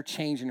that's never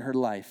changed in her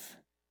life.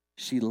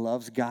 She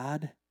loves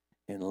God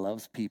and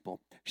loves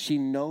people. She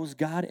knows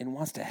God and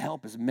wants to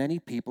help as many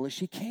people as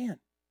she can.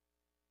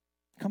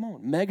 Come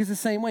on. Meg is the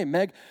same way.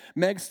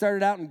 Meg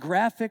started out in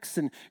graphics,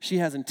 and she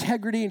has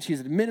integrity, and she's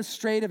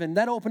administrative, and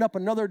that opened up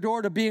another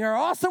door to being our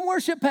awesome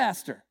worship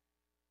pastor.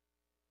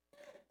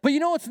 But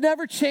you know what's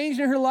never changed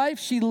in her life?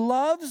 She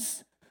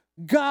loves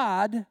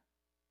God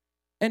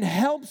and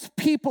helps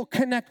people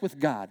connect with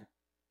God.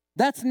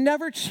 That's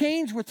never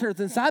changed with her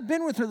since I've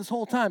been with her this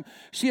whole time.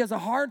 She has a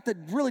heart that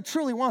really,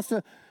 truly wants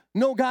to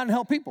know God and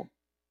help people.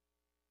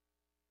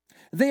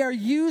 They are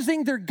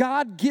using their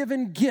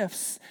God-given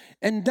gifts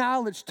and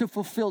knowledge to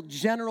fulfill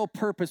general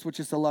purpose, which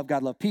is to love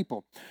God, love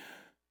people.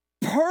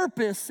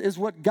 Purpose is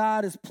what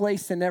God has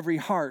placed in every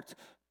heart.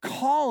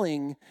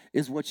 Calling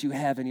is what you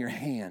have in your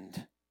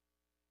hand.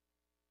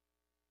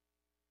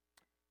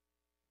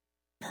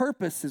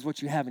 Purpose is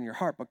what you have in your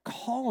heart, but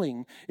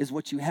calling is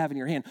what you have in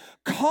your hand.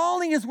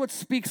 Calling is what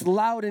speaks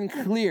loud and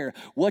clear,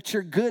 what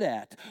you're good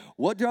at.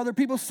 What do other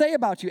people say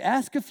about you?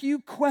 Ask a few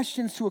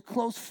questions to a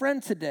close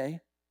friend today.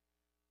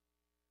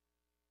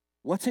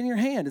 What's in your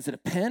hand? Is it a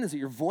pen? Is it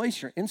your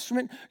voice, your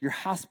instrument, your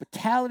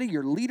hospitality,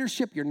 your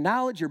leadership, your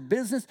knowledge, your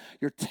business,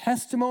 your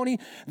testimony?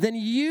 Then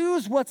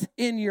use what's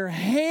in your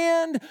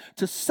hand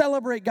to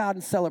celebrate God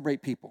and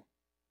celebrate people.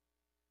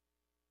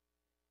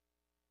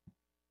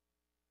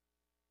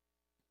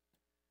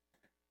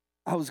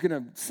 I was going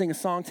to sing a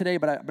song today,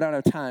 but I don't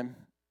have time.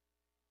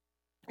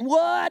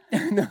 What?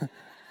 No.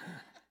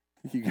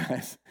 You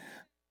guys,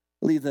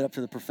 leave that up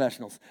to the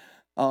professionals.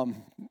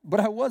 But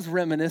I was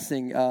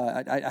reminiscing.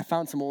 I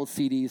found some old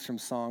CDs from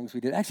songs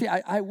we did. Actually,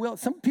 I will.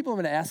 Some people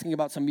have been asking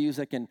about some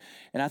music, and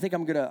I think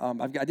I'm gonna.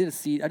 I did a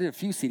few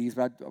CDs,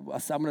 but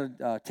I'm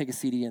gonna take a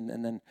CD and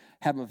then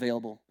have them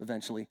available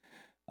eventually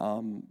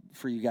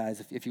for you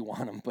guys if you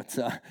want them. But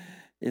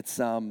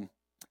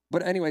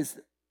But anyways,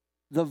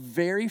 the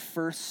very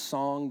first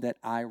song that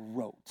I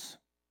wrote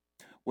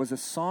was a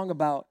song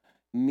about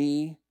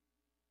me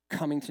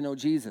coming to know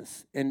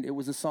Jesus. And it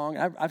was a song,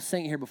 I've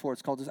sang it here before,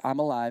 it's called I'm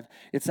Alive.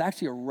 It's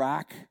actually a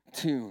rock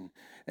tune.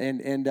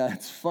 And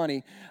it's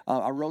funny,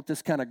 I wrote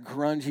this kind of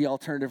grungy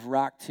alternative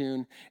rock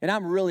tune, and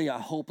I'm really a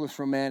hopeless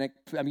romantic.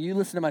 I mean, you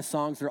listen to my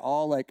songs, they're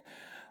all like,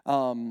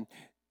 and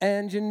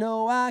you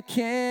know I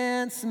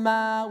can't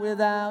smile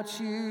without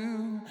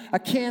you. I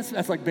can't,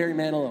 that's like Barry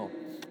Manilow.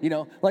 You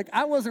know, like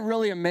I wasn't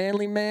really a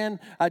manly man.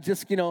 I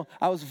just,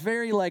 I was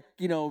very like,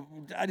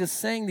 I just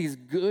sang these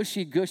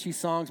gushy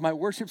songs. My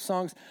worship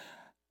songs,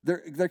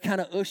 they're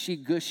kind of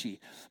ushy-gushy.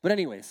 But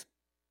anyways,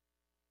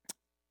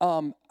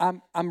 I'm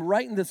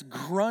writing this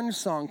grunge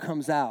song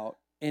comes out,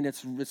 and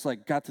it's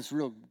like got this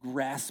real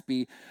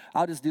raspy.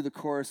 I'll just do the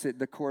chorus.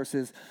 The chorus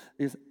is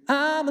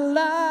I'm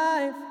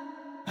alive.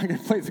 I'm gonna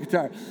play the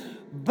guitar.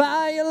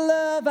 By your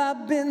love,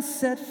 I've been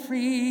set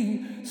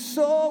free,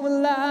 so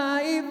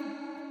alive.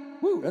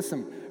 Woo, that's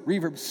some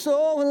reverb.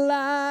 So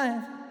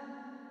alive.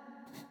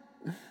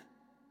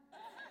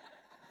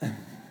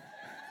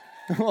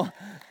 Well,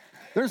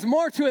 there's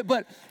more to it,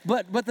 but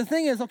the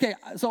thing is, okay,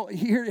 so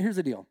here's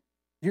the deal.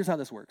 Here's how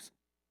this works.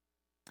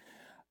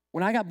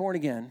 When I got born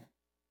again,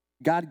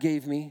 God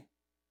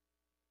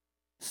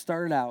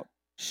started out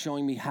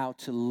showing me how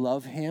to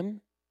love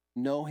him,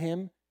 know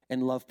him,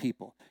 and love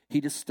people.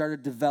 He just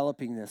started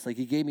developing this. Like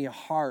he gave me a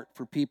heart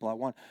for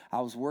people.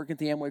 I was working at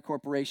the Amway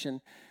Corporation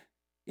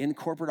in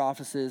corporate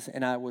offices,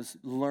 and I was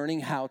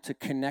learning how to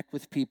connect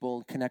with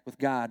people, connect with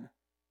God,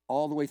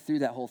 all the way through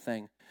that whole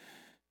thing.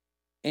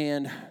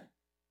 And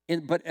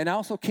I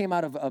also came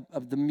out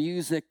of the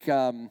music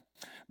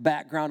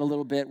background a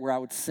little bit, where I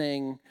would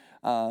sing,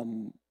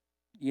 and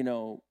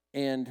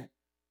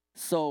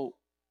so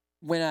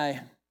when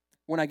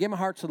I gave my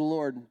heart to the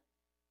Lord,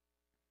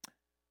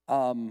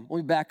 let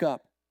me back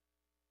up.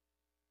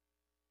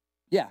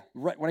 Yeah,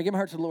 right. When I gave my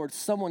heart to the Lord,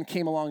 someone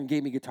came along and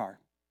gave me guitar,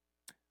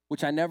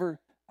 which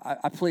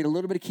I played a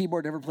little bit of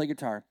keyboard, never played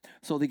guitar.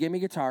 So they gave me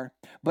a guitar,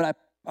 but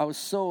I was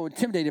so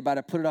intimidated by it,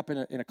 I put it up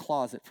in a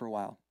closet for a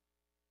while.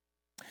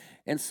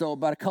 And so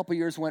about a couple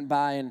years went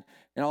by, and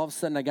all of a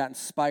sudden I got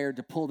inspired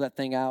to pull that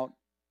thing out,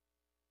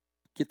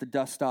 get the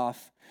dust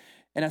off,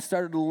 and I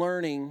started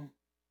learning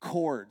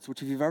chords,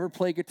 which if you've ever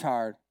played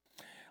guitar,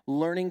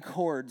 learning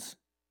chords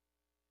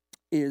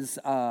is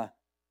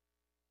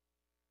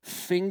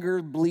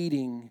finger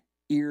bleeding,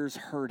 ears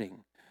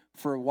hurting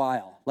for a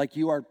while. Like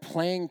you are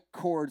playing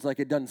chords like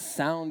it doesn't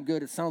sound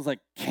good. It sounds like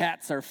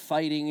cats are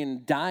fighting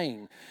and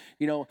dying.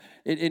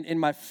 And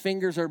my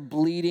fingers are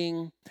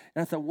bleeding.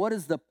 And I thought, what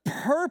is the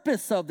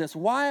purpose of this?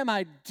 Why am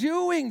I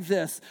doing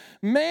this?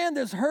 Man,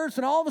 this hurts.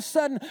 And all of a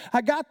sudden,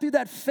 I got through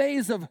that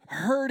phase of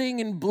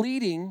hurting and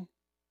bleeding.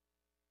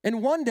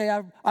 And one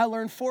day, I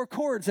learned 4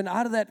 chords. And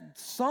out of that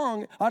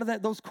song,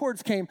 those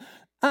chords came,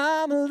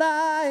 I'm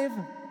alive.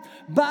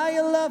 By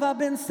your love, I've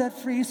been set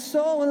free.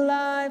 So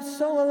alive,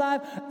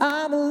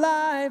 I'm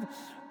alive.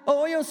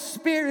 Oh, your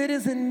spirit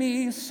is in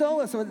me.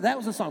 So that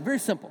was the song. Very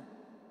simple.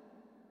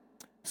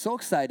 So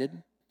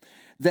excited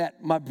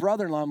that my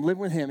brother-in-law, I'm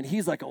living with him, and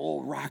he's like an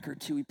old rocker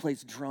too. He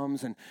plays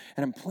drums, and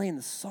I'm playing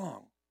the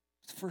song.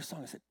 It's the first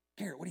song. I said,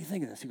 Garrett, what do you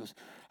think of this? He goes,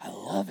 I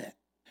love it.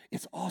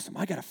 It's awesome.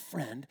 I got a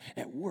friend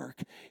at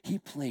work. He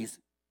plays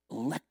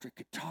electric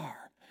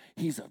guitar.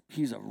 He's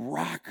a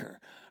rocker.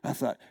 I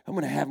thought, I'm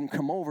going to have him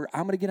come over.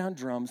 I'm going to get on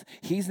drums.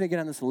 He's going to get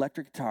on this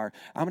electric guitar.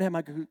 I'm going to have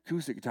my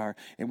acoustic guitar,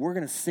 and we're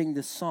going to sing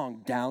this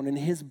song down in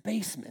his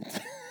basement.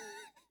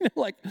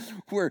 Like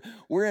we're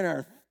in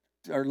our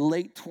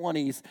late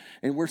 20s,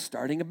 and we're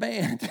starting a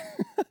band.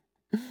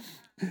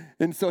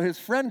 And so his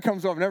friend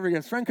comes over,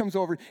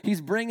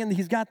 he's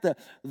got the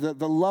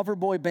lover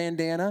boy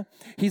bandana.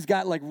 He's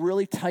got like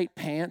really tight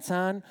pants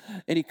on,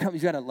 and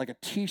he's got like a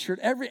t-shirt.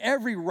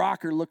 Every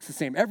rocker looks the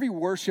same. Every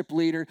worship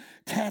leader,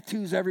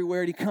 tattoos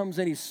everywhere. And he comes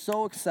in, he's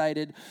so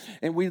excited.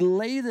 And we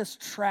lay this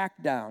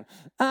track down.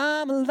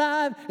 I'm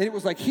alive. And it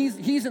was like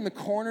he's in the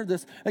corner.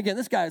 This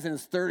guy's in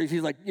his 30s.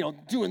 He's like,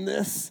 doing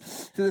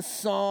this to this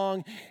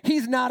song.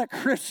 He's not a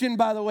Christian,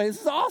 by the way.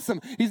 This is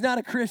awesome. He's not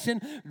a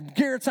Christian.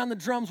 Garrett's on the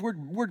drums.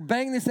 We're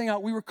banging this thing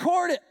out. We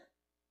record it.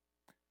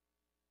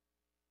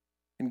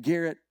 And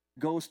Garrett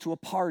goes to a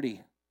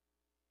party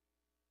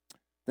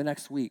the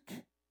next week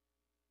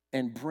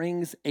and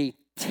brings a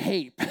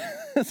tape.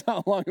 That's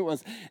how long it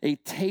was. A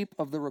tape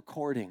of the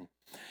recording.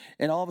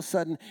 And all of a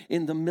sudden,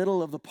 in the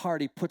middle of the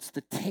party, puts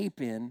the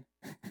tape in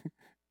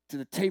to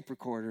the tape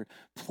recorder,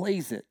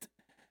 plays it.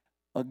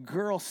 A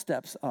girl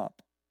steps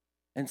up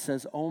and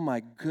says, "Oh my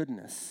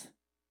goodness,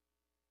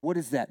 what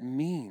does that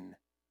mean?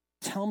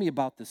 Tell me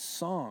about this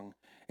song."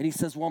 And he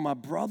says, "Well, my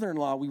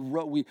brother-in-law,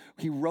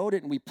 he wrote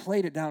it and we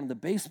played it down in the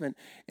basement,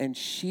 and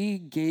she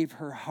gave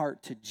her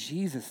heart to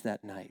Jesus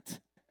that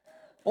night."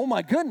 Oh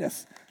my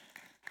goodness.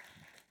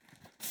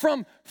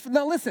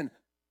 Now listen,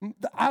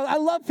 I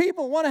love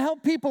people, want to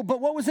help people, but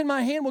what was in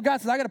my hand? Well,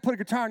 God says, I got to put a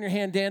guitar in your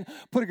hand, Dan.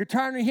 Put a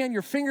guitar in your hand.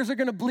 Your fingers are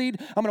going to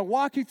bleed. I'm going to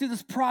walk you through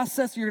this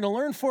process. You're going to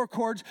learn 4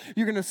 chords.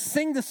 You're going to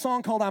sing this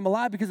song called I'm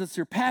Alive because it's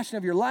your passion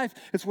of your life.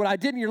 It's what I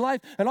did in your life.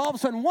 And all of a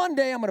sudden, one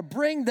day, I'm going to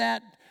bring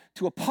that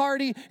to a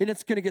party, and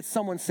it's going to get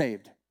someone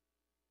saved.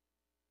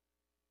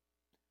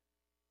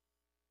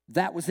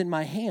 That was in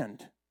my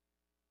hand.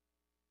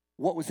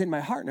 What was in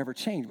my heart never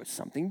changed, but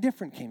something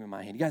different came in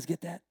my hand. You guys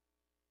get that?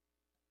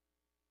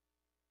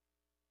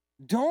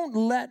 Don't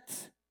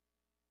let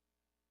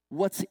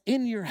what's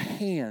in your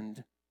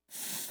hand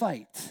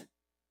fight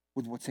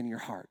with what's in your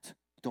heart.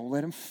 Don't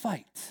let them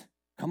fight.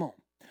 Come on.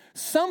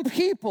 Some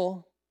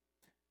people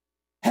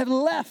have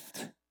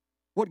left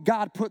what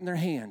God put in their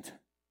hand.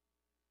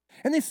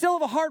 And they still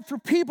have a heart for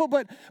people,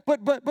 but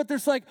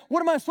there's like, what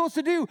am I supposed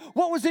to do?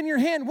 What was in your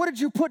hand? What did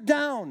you put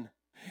down?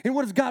 And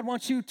what does God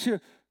want you to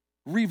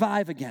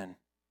revive again?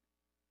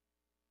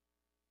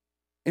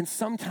 And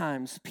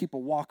sometimes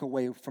people walk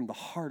away from the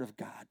heart of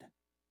God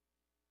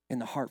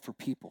and the heart for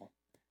people,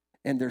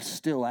 and they're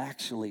still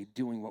actually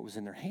doing what was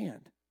in their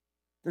hand.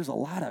 There's a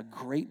lot of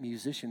great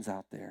musicians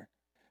out there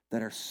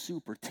that are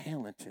super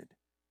talented,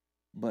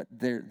 but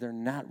they're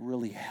not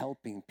really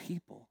helping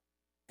people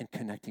and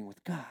connecting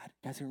with God.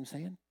 You guys hear what I'm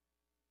saying?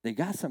 They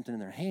got something in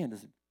their hand,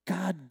 it's a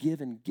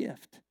God-given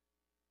gift,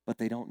 but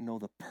they don't know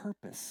the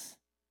purpose,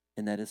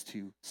 and that is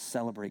to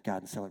celebrate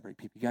God and celebrate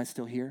people. You guys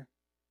still here?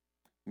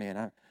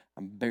 Man,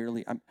 I'm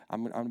going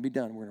to be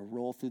done. We're going to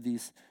roll through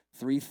these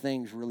 3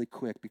 things really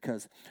quick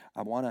because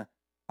I want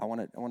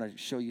to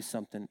show you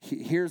something.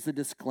 Here's the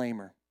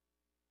disclaimer.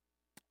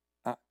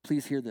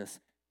 Please hear this.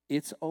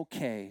 It's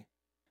okay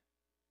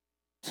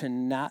to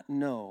not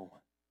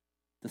know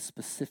the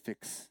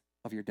specifics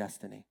of your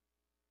destiny.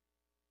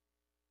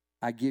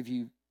 I give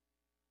you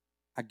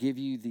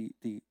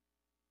the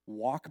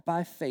walk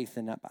by faith,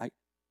 and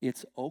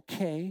it's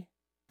okay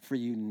for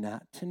you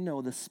not to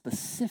know the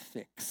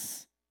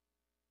specifics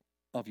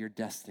of your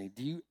destiny.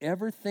 Do you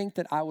ever think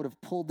that I would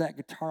have pulled that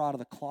guitar out of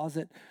the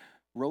closet,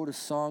 wrote a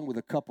song with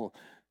a couple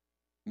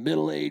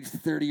middle-aged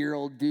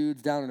 30-year-old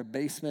dudes down in a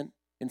basement,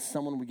 and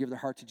someone would give their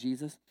heart to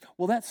Jesus?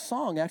 Well, that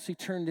song actually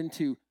turned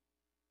into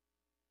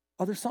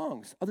other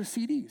songs, other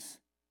CDs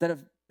that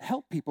have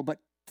helped people. But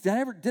did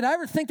I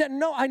ever think that?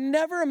 No, I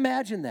never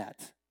imagined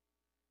that.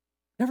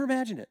 Never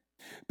imagined it.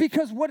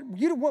 Because what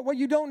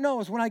you don't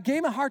know is when I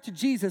gave my heart to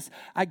Jesus,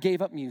 I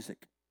gave up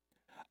music.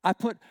 I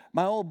put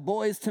my old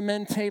Boys to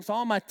Men tapes,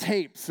 all my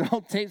tapes,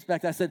 old tapes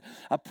back there.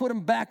 I put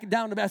them back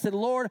down to back. I said,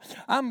 Lord,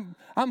 I'm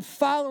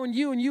following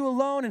you and you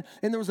alone.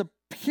 And there was a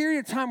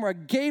period of time where I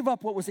gave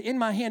up what was in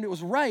my hand. It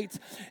was right.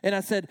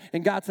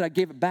 And God said, I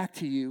gave it back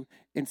to you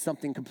in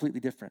something completely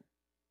different.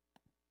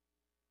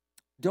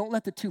 Don't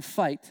let the 2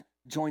 fight,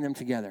 join them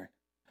together.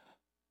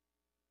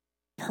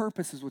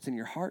 Purpose is what's in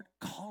your heart.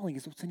 Calling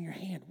is what's in your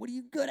hand. What are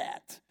you good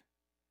at?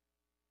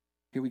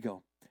 Here we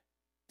go.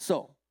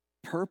 So,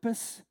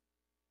 purpose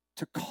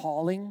to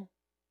calling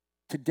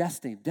to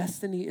destiny.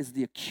 Destiny is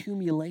the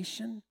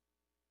accumulation,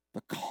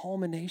 the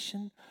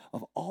culmination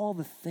of all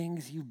the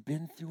things you've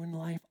been through in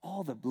life,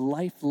 all the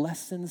life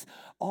lessons,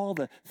 all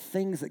the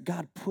things that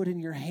God put in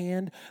your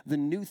hand, the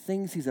new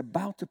things he's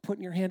about to put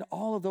in your hand.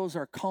 All of those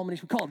are a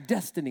culmination. We call it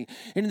destiny.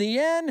 And in the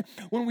end,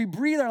 when we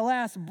breathe our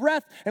last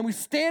breath and we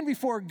stand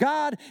before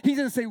God, he's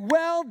going to say,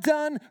 well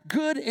done,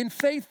 good and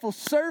faithful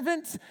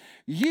servant.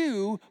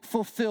 You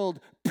fulfilled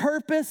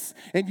purpose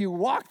and you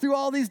walked through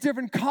all these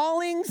different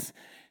callings,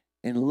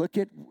 and look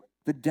at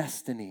the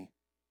destiny.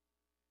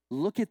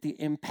 Look at the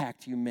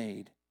impact you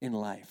made in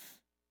life.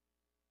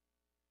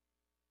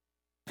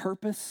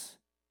 Purpose,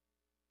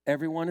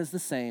 everyone is the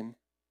same.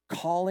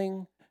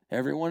 Calling,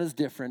 everyone is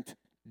different.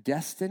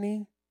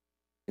 Destiny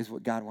is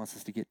what God wants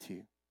us to get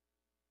to.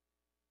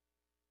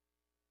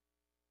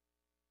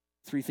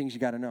 3 things you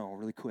got to know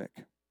really quick.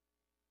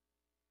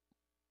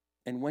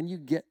 And when you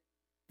get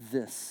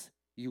this,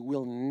 you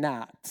will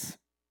not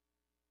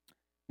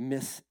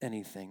miss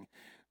anything.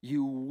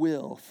 You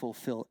will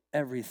fulfill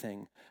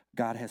everything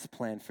God has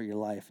planned for your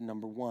life.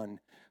 Number one,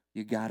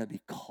 you got to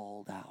be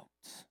called out.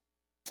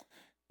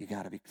 You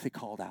got to be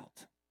called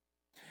out.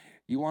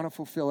 You want to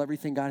fulfill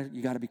everything, God,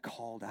 you got to be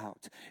called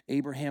out.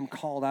 Abraham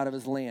called out of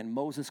his land.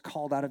 Moses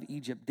called out of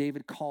Egypt.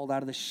 David called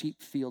out of the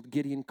sheep field.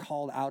 Gideon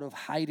called out of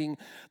hiding.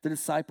 The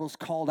disciples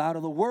called out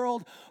of the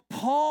world.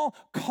 Paul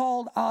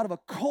called out of a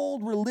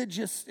cold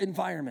religious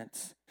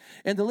environment.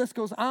 And the list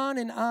goes on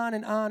and on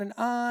and on and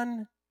on.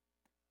 And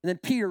then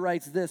Peter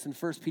writes this in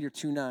 1 Peter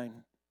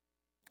 2:9.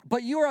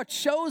 But you are a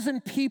chosen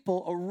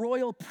people, a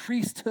royal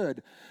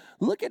priesthood.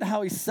 Look at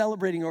how he's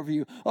celebrating over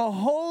you. A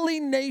holy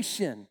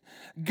nation,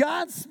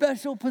 God's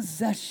special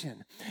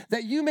possession,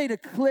 that you may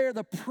declare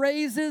the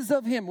praises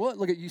of him. What?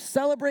 Look at you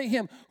celebrate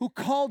him who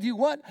called you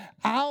what?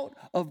 Out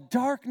of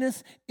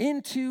darkness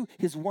into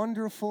his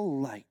wonderful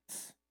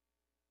light.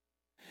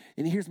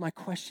 And here's my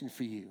question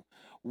for you.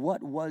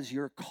 What was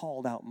your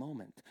called out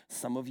moment?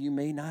 Some of you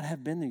may not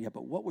have been there yet,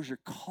 but what was your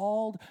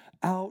called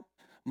out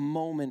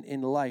moment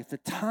in life? The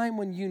time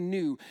when you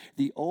knew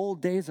the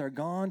old days are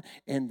gone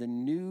and the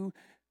new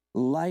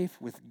life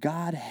with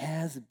God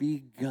has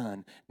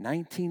begun.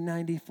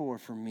 1994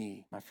 for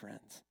me, my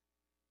friends.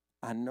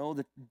 I even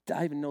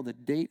know the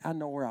date. I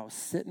know where I was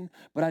sitting,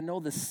 but I know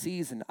the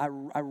season. I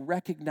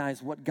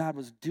recognize what God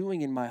was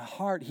doing in my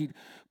heart. He'd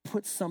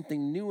put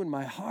something new in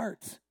my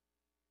heart.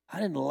 I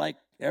didn't like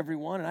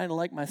everyone and I didn't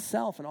like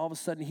myself. And all of a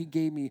sudden he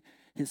gave me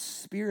his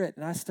spirit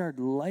and I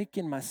started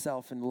liking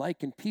myself and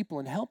liking people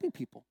and helping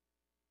people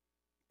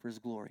for his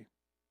glory.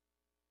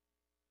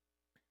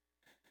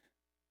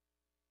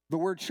 The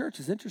word church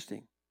is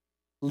interesting.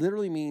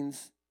 Literally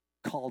means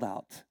called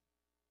out.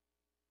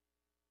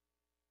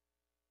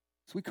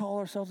 So we call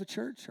ourselves a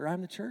church, or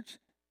I'm the church.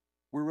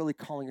 We're really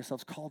calling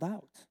ourselves called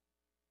out.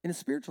 In a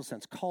spiritual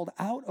sense, called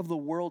out of the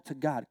world to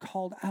God,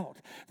 called out.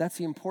 That's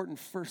the important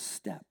first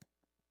step.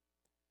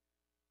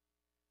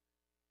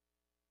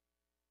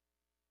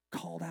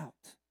 Called out.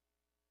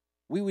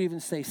 We would even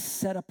say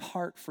set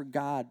apart for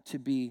God to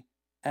be,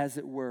 as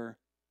it were,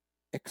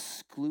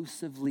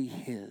 exclusively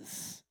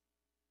his.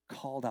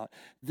 Called out.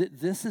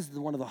 This is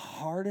one of the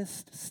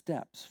hardest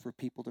steps for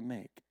people to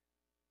make.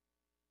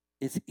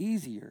 It's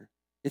easier.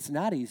 It's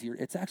not easier.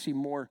 It's actually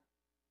more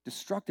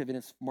destructive and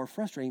it's more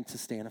frustrating to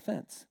stay on a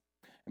fence.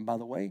 And by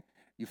the way,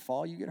 you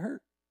fall, you get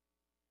hurt.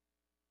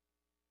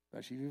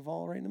 Especially if you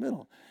fall right in the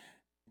middle.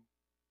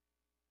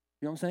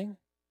 You know what I'm saying?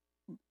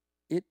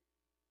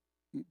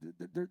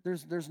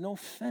 There's no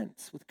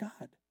fence with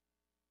God.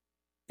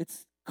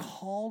 It's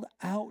called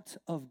out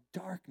of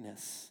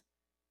darkness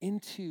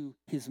into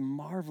his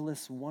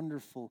marvelous,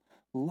 wonderful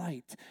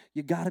light.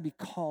 You got to be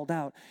called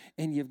out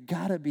and you've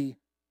got to be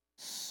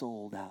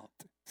sold out.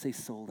 Say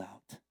sold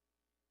out.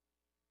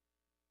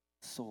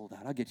 Sold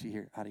out. I'll get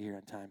you out of here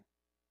on time.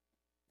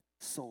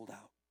 Sold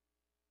out.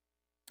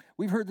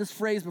 We've heard this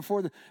phrase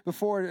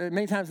before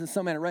many times in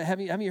some manner, right?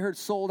 Haven't you heard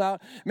sold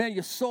out? Man,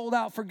 you sold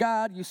out for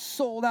God. You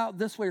sold out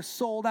this way. You're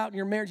sold out in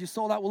your marriage. You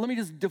sold out. Well, let me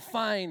just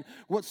define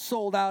what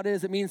sold out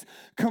is. It means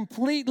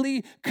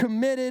completely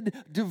committed,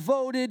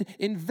 devoted,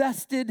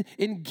 invested,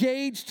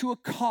 engaged to a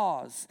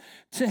cause.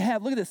 To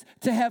have, look at this,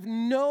 to have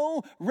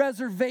no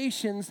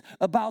reservations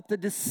about the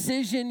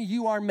decision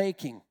you are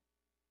making.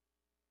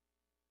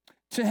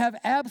 To have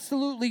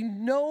absolutely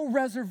no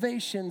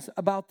reservations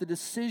about the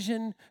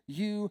decision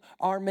you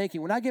are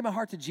making. When I gave my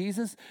heart to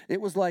Jesus, it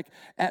was like,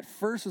 at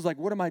first, it was like,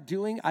 what am I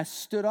doing? I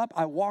stood up,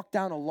 I walked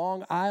down a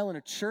long aisle in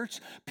a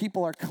church.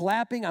 People are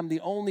clapping, I'm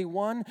the only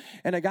one.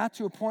 And I got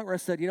to a point where I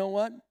said, you know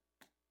what?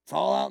 It's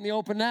all out in the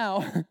open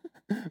now.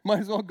 Might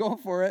as well go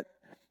for it.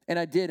 And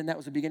I did, and that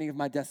was the beginning of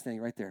my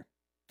destiny right there.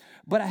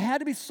 But I had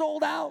to be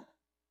sold out.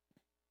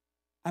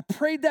 I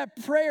prayed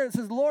that prayer that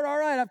says, Lord, all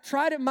right, I've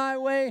tried it my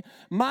way.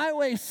 My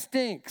way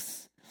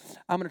stinks.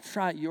 I'm going to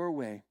try it your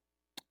way.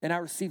 And I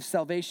received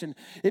salvation.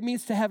 It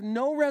means to have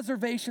no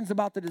reservations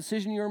about the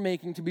decision you're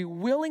making, to be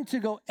willing to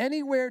go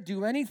anywhere,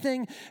 do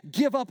anything,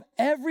 give up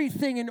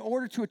everything in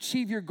order to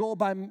achieve your goal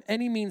by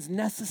any means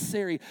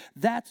necessary.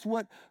 That's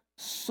what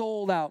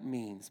sold out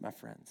means, my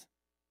friends.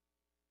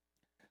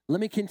 Let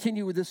me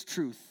continue with this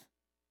truth.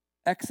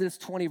 Exodus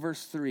 20,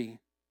 verse 3.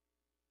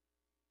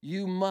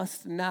 You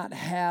must not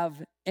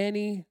have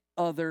any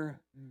other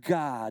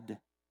God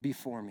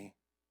before me.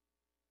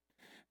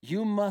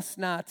 You must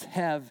not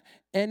have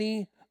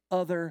any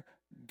other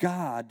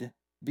God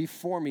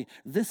before me.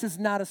 This is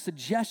not a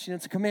suggestion,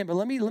 it's a command. But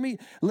let me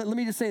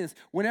just say this.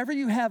 Whenever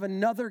you have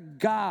another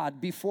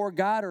God before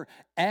God or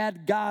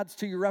add gods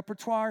to your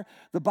repertoire,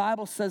 the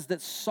Bible says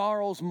that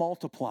sorrows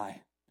multiply.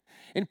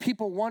 And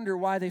people wonder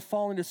why they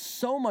fall into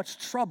so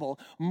much trouble,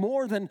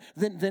 more than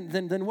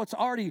what's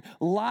already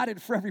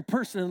allotted for every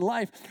person in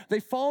life. They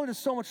fall into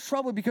so much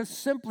trouble because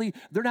simply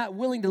they're not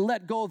willing to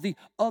let go of the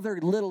other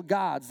little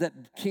gods that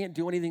can't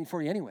do anything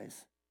for you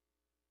anyways.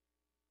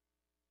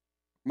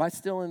 Am I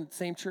still in the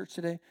same church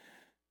today?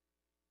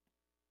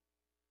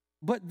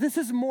 But this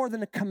is more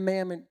than a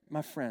commandment,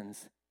 my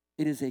friends.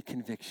 It is a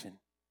conviction.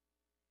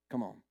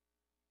 Come on.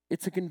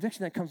 It's a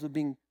conviction that comes with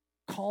being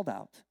called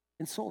out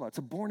and sold out. It's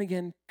a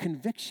born-again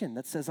conviction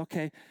that says,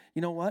 okay,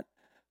 you know what?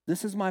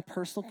 This is my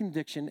personal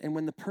conviction. And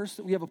when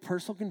we have a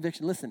personal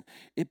conviction, listen,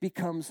 it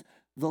becomes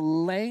the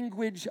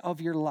language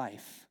of your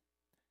life.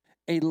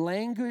 A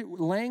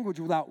language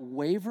without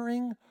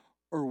wavering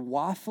or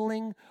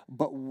waffling,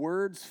 but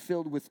words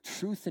filled with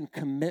truth and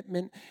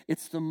commitment.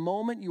 It's the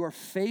moment you are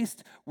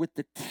faced with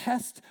the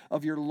test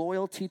of your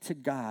loyalty to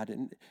God.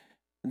 And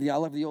I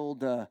love the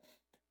old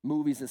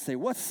movies that say,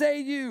 what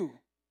say you?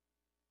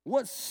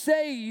 What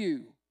say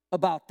you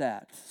about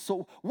that?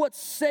 So what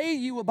say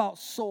you about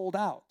sold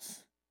out?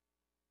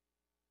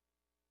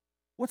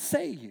 What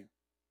say you?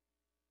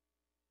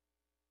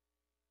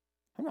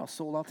 I'm not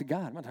sold out to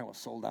God. I'm not talking about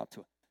sold out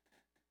to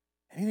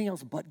anything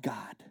else but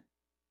God.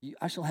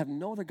 I shall have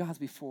no other gods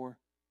before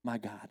my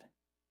God.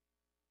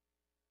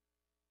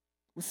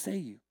 What say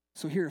you?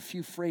 So here are a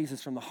few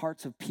phrases from the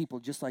hearts of people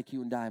just like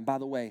you and I. And by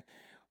the way,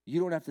 you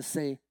don't have to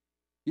say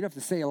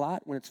a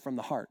lot when it's from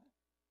the heart.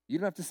 You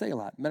don't have to say a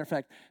lot. Matter of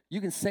fact,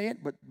 you can say it,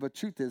 but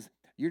truth is,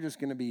 you're just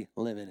going to be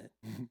living it.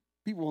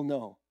 People will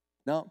know.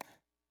 No,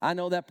 I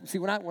know that. See,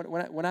 when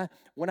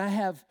I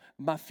have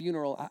my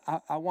funeral,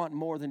 I want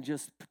more than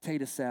just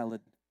potato salad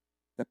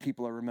that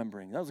people are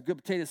remembering. That was a good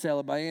potato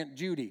salad by Aunt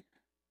Judy.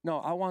 No,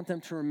 I want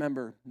them to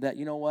remember that,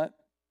 you know what?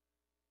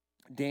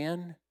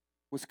 Dan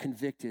was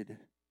convicted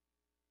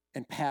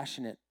and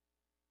passionate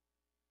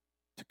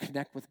to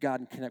connect with God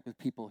and connect with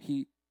people.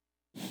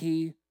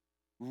 He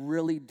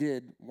really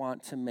did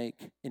want to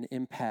make an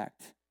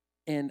impact.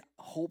 And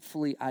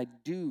hopefully I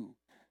do.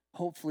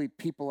 Hopefully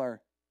people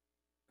are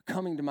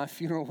coming to my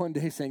funeral one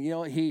day saying, you know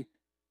what, he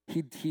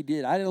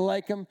did. I didn't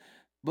like him,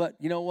 but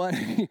you know what?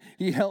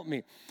 He helped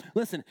me.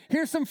 Listen,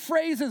 here's some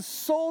phrases,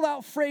 sold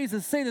out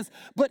phrases. Say this,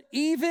 but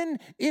even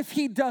if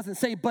he doesn't.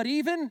 Say, but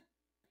even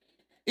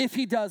if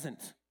he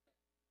doesn't.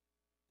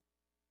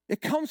 It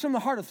comes from the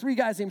heart of three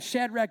guys named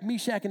Shadrach,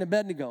 Meshach, and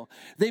Abednego.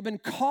 They've been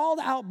called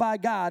out by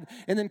God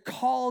and then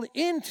called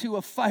into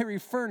a fiery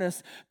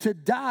furnace to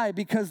die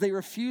because they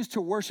refused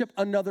to worship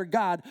another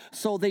God.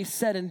 So they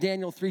said in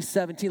Daniel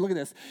 3:17, look at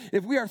this.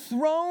 If we are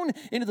thrown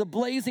into the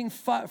blazing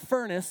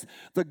furnace,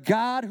 the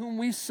God whom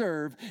we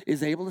serve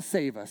is able to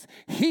save us.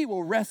 He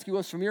will rescue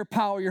us from your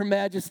power, your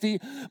majesty.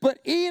 But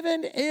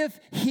even if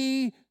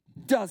he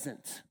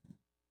doesn't,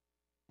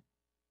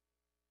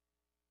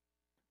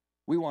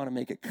 we want to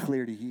make it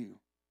clear to you,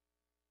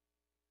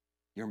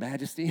 your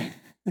majesty,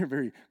 they're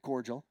very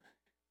cordial,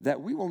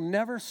 that we will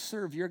never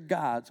serve your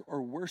gods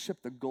or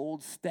worship the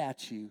gold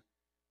statue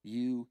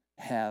you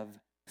have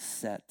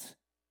set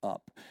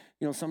up.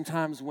 You know,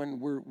 sometimes when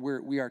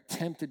we are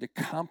tempted to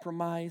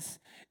compromise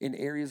in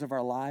areas of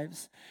our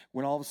lives,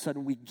 when all of a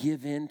sudden we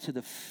give in to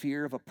the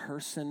fear of a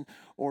person,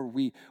 or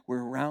we're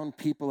around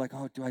people like,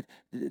 oh,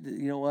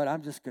 you know what,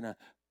 I'm just gonna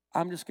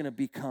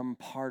become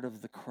part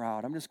of the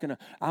crowd. I'm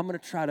gonna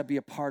try to be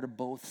a part of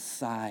both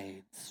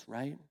sides,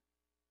 right?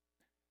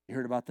 You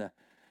heard about the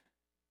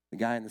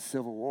guy in the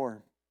Civil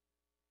War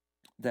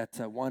that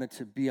wanted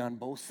to be on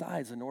both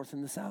sides, the North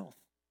and the South.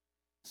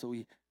 So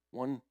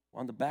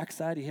on the back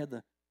side, he had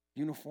the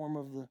uniform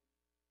of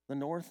the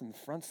North, and the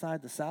front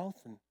side, the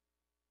South, and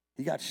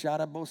he got shot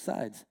on both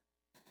sides.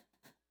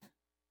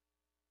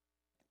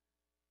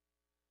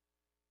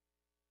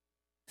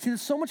 See,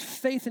 there's so much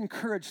faith and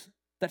courage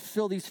that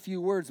fill these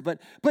few words, but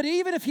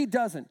even if he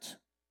doesn't,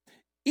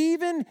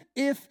 we're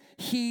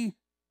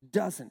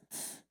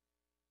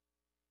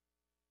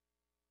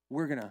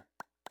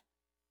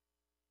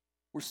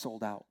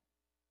sold out.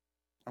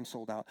 I'm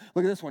sold out.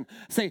 Look at this one.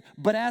 Say,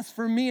 but as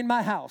for me and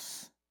my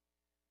house,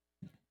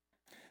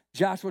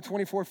 Joshua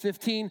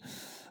 24:15,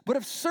 but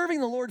if serving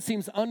the Lord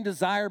seems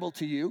undesirable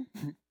to you,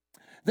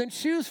 then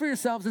choose for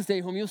yourselves this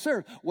day whom you'll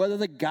serve, whether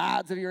the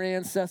gods of your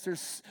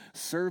ancestors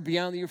served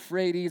beyond the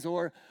Euphrates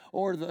or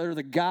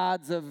the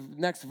gods of,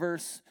 next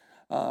verse,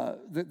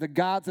 the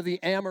gods of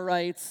the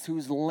Amorites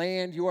whose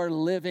land you are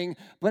living.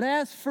 But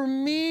as for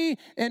me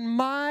and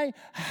my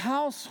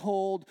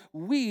household,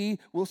 we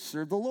will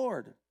serve the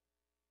Lord.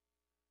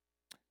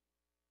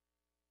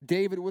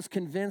 David was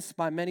convinced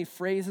by many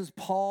phrases.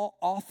 Paul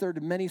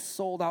authored many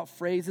sold-out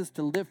phrases.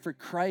 To live for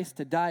Christ,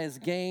 to die as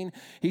gain.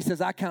 He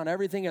says, I count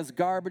everything as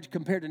garbage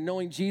compared to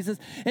knowing Jesus.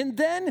 And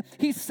then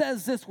he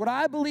says this, what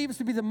I believe is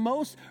to be the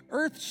most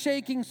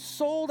earth-shaking,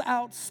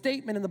 sold-out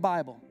statement in the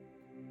Bible.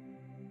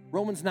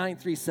 Romans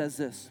 9:3 says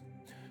this,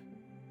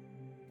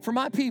 for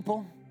my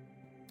people,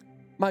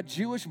 my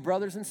Jewish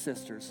brothers and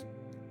sisters,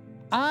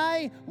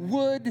 I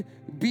would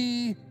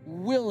be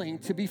willing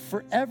to be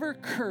forever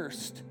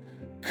cursed,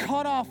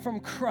 cut off from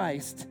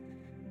Christ,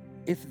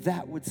 if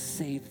that would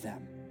save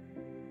them.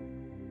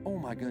 Oh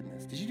my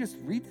goodness, did you just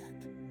read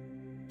that?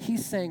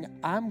 He's saying,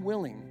 I'm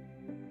willing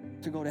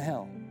to go to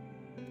hell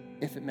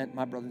if it meant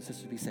my brothers and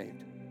sisters be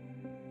saved.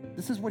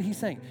 This is what he's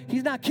saying.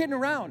 He's not kidding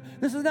around.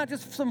 This is not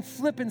just some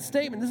flippant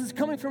statement. This is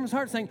coming from his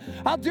heart saying,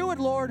 I'll do it,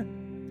 Lord,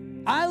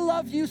 I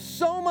love you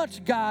so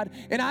much, God,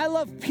 and I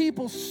love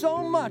people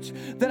so much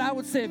that I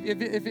would say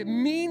if it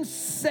means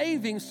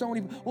saving so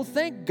many, well,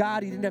 thank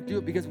God he didn't have to do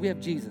it because we have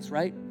Jesus,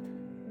 right?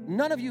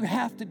 None of you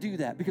have to do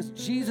that because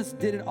Jesus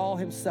did it all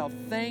himself.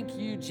 Thank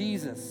you,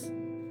 Jesus.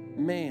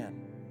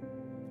 Man,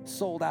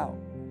 sold out,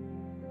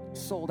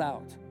 sold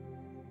out,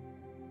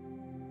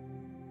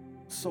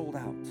 sold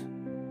out.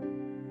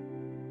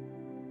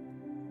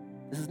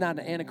 This is not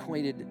an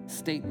antiquated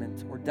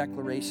statement or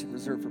declaration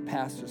reserved for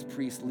pastors,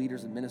 priests,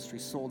 leaders, and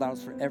ministries. Sold out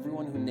is for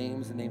everyone who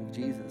names the name of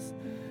Jesus.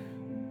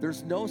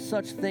 There's no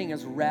such thing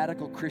as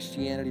radical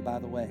Christianity, by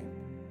the way.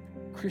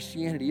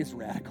 Christianity is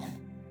radical.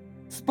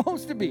 It's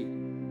supposed to be.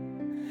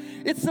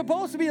 It's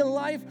supposed to be a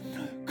life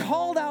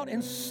called out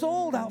and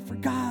sold out for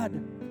God.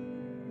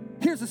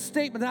 Here's a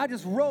statement that I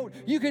just wrote.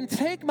 You can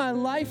take my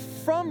life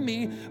from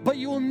me, but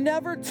you will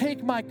never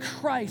take my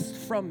Christ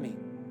from me.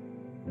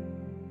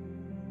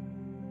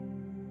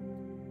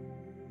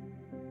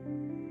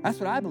 That's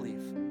what I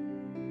believe.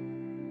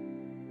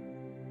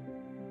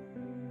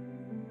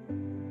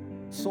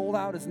 Sold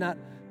out is not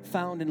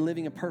found in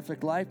living a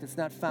perfect life. It's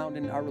not found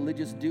in our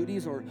religious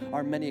duties or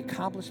our many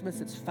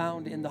accomplishments. It's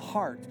found in the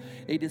heart.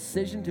 A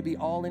decision to be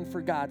all in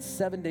for God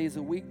 7 days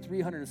a week,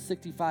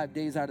 365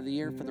 days out of the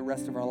year for the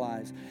rest of our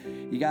lives.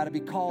 You got to be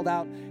called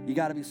out. You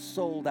got to be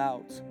sold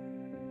out.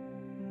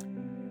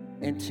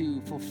 And to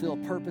fulfill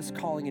purpose,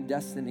 calling, and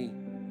destiny,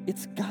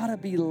 it's got to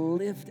be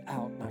lived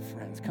out, my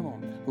friends. Come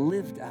on,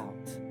 lived out,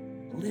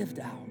 lived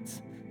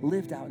out,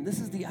 lived out. And this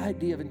is the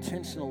idea of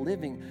intentional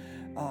living,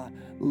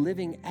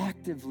 living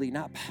actively,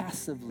 not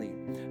passively.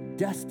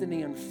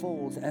 Destiny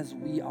unfolds as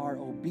we are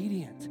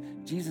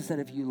obedient. Jesus said,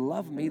 if you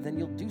love me, then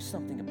you'll do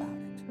something about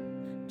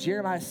it.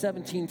 Jeremiah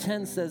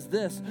 17:10 says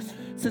this.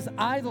 It says,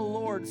 I, the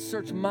Lord,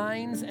 search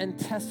minds and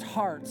test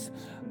hearts.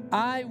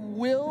 I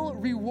will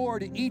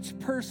reward each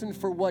person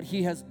for what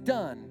he has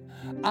done.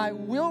 I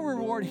will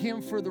reward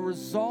him for the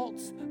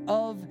results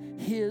of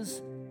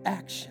his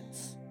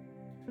actions.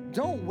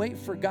 Don't wait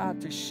for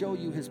God to show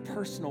you his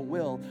personal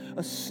will.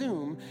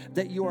 Assume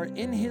that you are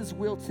in his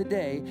will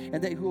today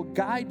and that he will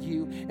guide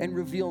you and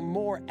reveal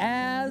more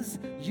as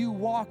you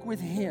walk with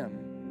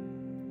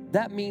him.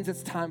 That means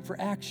it's time for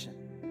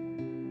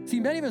action. See,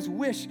 many of us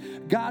wish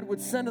God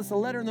would send us a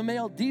letter in the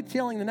mail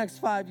detailing the next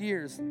 5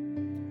 years.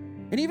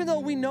 And even though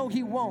we know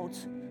he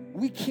won't,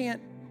 we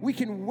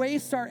can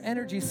waste our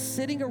energy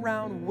sitting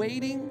around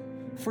waiting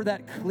for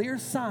that clear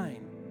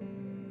sign.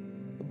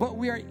 But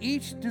we are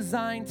each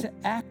designed to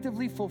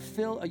actively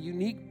fulfill a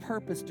unique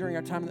purpose during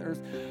our time on the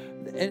earth,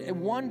 and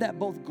one that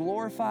both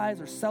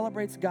glorifies or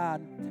celebrates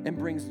God and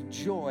brings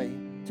joy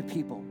to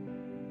people.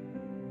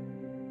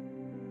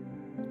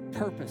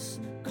 Purpose,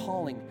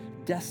 calling,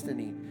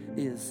 destiny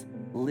is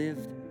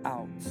lived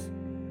out.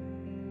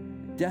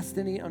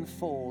 Destiny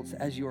unfolds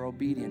as you are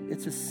obedient.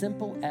 It's as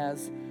simple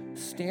as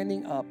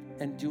standing up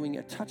and doing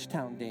a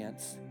touchdown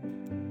dance.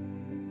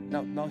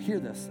 Now hear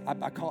this.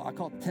 I call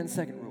it the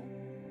 10-second rule.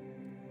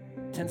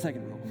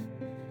 10-second rule.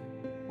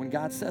 When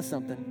God says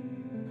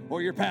something,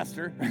 or your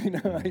pastor,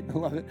 I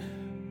love it.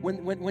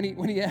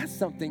 When he asks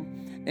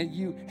something and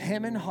you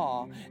hem and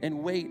haw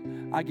and wait,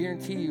 I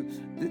guarantee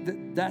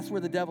you that's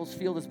where the devil's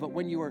field is. But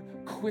when you are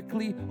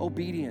quickly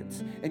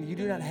obedient and you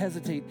do not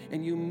hesitate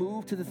and you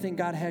move to the thing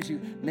God has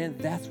you, man,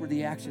 that's where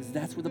the action is.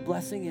 That's where the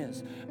blessing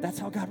is. That's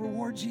how God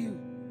rewards you.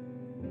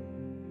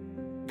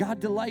 God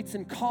delights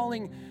in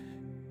calling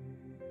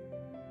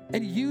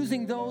and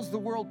using those the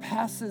world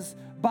passes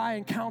by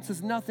and counts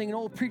as nothing. An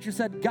old preacher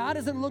said, God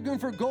isn't looking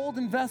for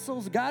golden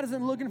vessels. God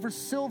isn't looking for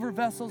silver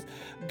vessels.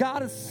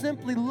 God is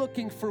simply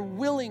looking for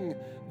willing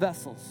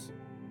vessels.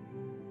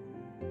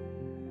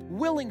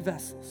 Willing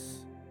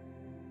vessels.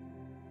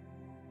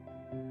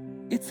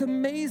 It's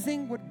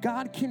amazing what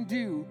God can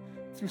do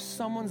through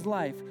someone's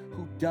life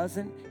who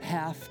doesn't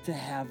have to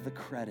have the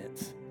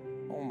credit.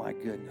 Oh my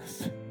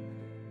goodness.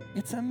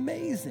 It's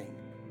amazing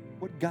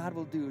what God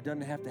will do.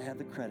 Doesn't have to have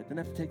the credit. Doesn't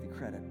have to take the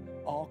credit.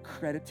 All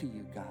credit to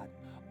you, God.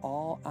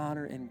 All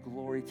honor and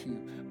glory to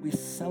you. We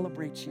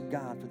celebrate you,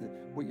 God, for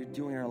what you're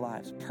doing in our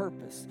lives.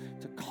 Purpose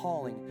to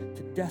calling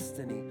to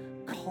destiny,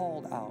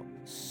 called out,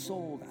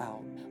 sold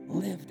out,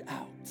 lived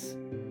out.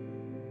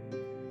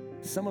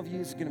 Some of you,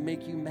 is going to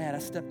make you mad. I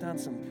stepped on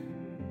some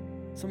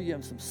of you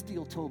have some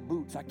steel-toed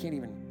boots. I can't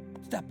even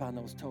step on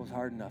those toes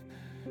hard enough.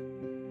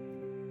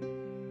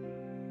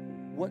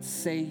 What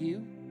say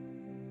you?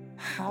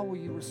 How will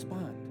you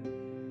respond?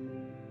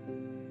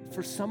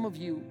 For some of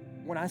you,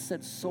 when I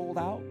said sold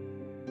out,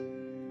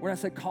 when I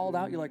said called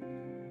out, you're like,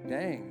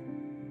 dang,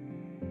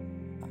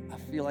 I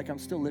feel like I'm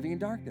still living in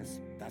darkness.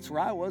 That's where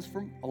I was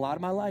for a lot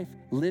of my life,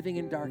 living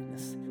in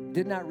darkness.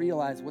 Did not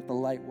realize what the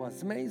light was.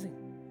 It's amazing.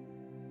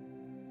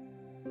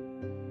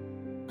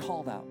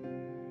 Called out.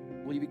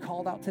 Will you be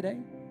called out today?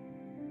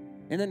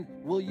 And then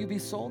will you be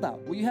sold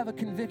out? Will you have a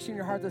conviction in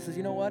your heart that says,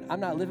 you know what? I'm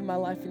not living my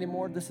life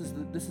anymore. This is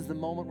the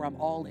moment where I'm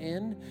all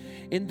in.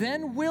 And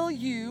then will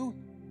you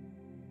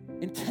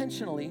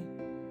intentionally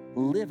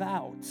live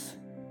out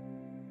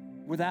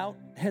without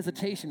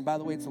hesitation? By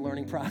the way, it's a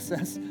learning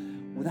process.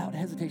 Without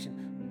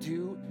hesitation,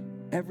 do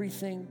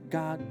Everything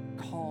God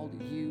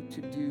called you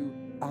to do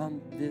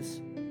on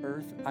this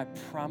earth, I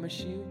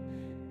promise you,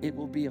 it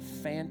will be a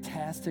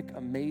fantastic,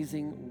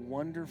 amazing,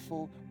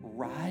 wonderful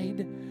ride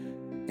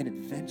and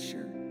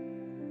adventure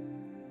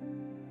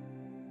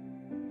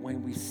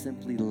when we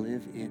simply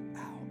live it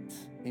out.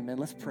 Amen.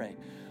 Let's pray.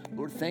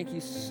 Lord, thank you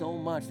so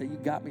much that you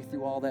got me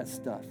through all that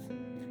stuff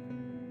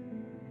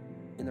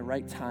in the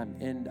right time.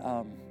 And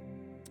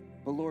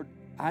but Lord,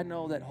 I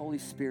know that Holy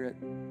Spirit,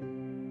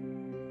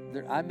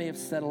 I may have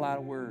said a lot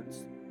of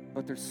words,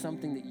 but there's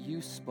something that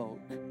you spoke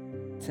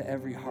to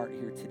every heart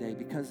here today,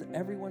 because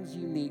everyone's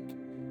unique.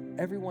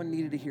 Everyone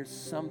needed to hear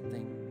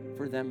something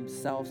for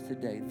themselves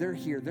today. They're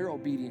here. They're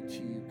obedient to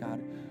you,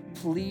 God.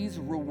 Please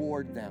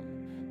reward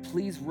them.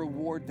 Please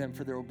reward them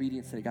for their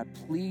obedience today, God.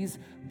 Please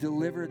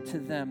deliver to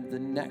them the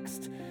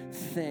next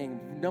thing.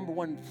 Number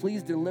one,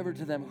 please deliver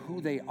to them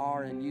who they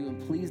are in you,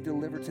 and please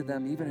deliver to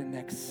them even a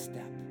next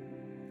step.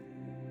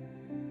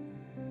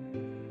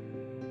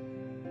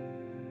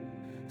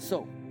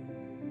 So,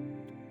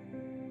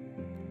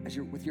 as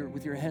you're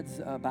with your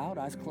heads bowed,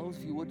 eyes closed,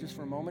 if you would, just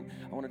for a moment,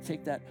 I want to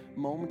take that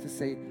moment to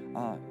say,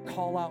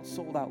 call out,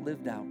 sold out,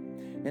 lived out.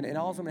 And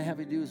all I'm going to have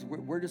you do is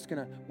we're just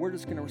gonna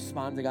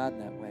respond to God in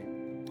that way.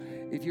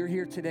 If you're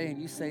here today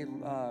and you say,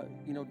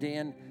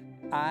 Dan,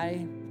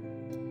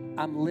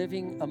 I'm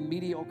living a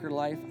mediocre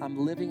life.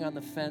 I'm living on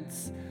the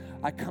fence.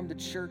 I come to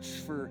church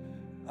for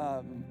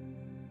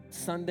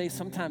Sunday,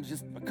 sometimes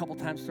just a couple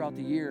times throughout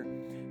the year,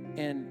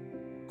 and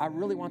I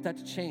really want that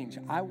to change.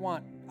 I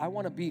want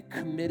to be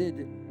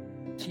committed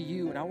to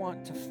you, and I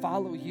want to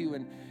follow you,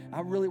 and I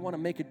really want to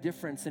make a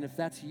difference. And if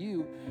that's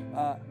you,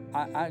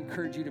 I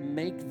encourage you to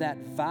make that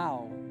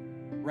vow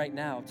right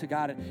now to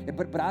God.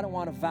 But I don't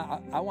want to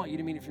vow. I want you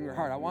to mean it from your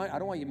heart. I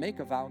don't want you to make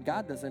a vow, and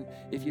God doesn't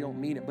if you don't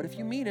mean it. But if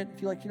you mean it,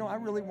 if you're like, I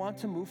really want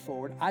to move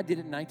forward. I did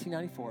it in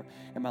 1994,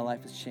 and my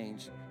life has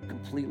changed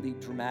completely,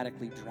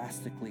 dramatically,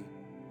 drastically.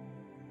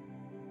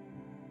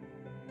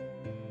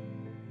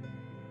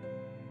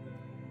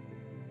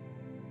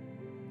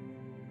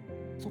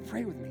 So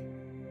pray with me.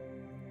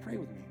 Pray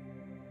with me.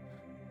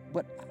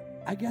 But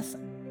I guess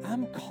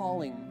I'm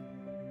calling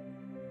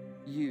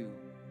you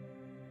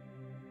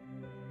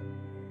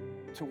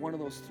to one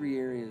of those three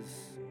areas,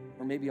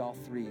 or maybe all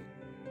three,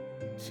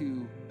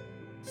 to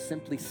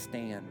simply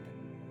stand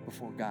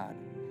before God.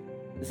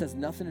 This has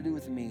nothing to do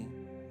with me,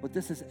 but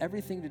this has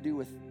everything to do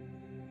with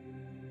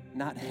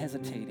not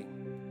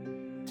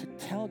hesitating. To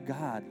tell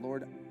God,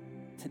 Lord,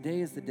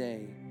 today is the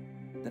day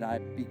that I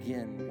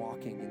begin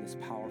walking in this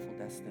powerful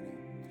destiny.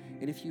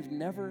 And if you've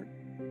never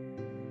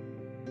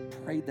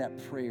prayed that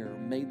prayer,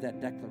 made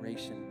that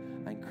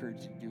declaration, I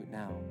encourage you to do it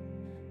now.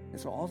 And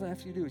so all I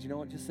have you to do is,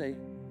 just say,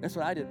 that's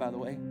what I did, by the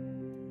way.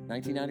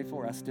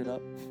 1994, I stood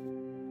up,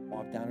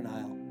 walked down an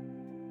aisle.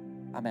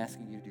 I'm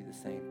asking you to do the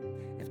same.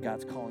 If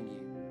God's calling you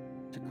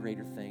to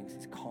greater things,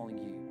 He's calling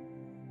you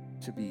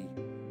to be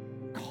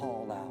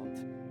called out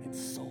and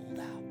sold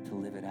out, to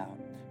live it out.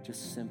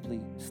 Just simply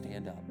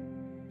stand up.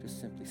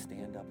 Just simply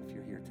stand up if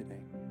you're here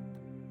today.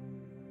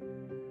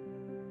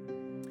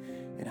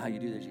 And how you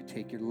do this, you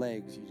take your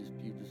legs, you just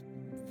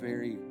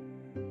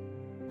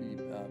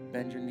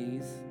bend your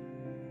knees,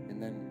 and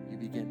then you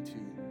begin to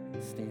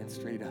stand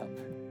straight up.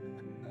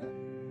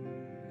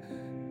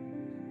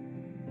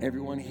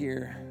 Everyone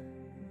here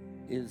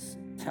is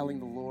telling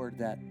the Lord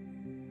that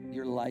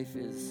your life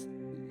is,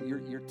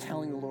 you're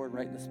telling the Lord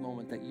right in this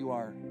moment that you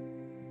are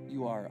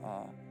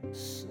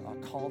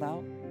called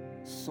out,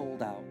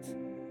 sold out,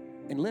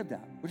 and lived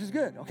out, which is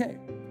good. Okay,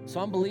 so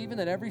I'm believing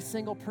that every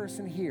single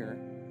person here,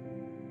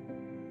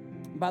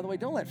 and by the way,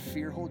 don't let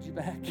fear hold you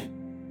back.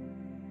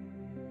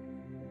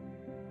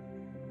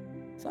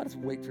 So I'll just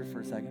wait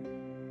for a second.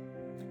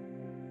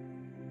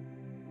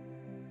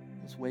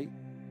 Just wait.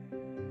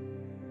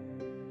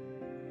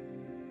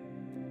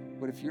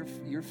 But if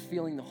you're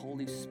feeling the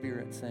Holy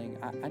Spirit saying,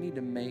 I need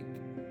to make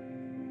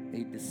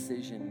a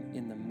decision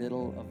in the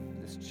middle of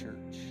this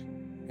church,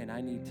 and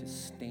I need to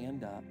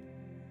stand up,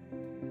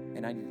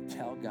 and I need to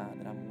tell God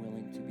that I'm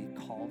willing to be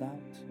called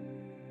out,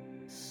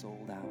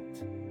 sold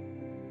out,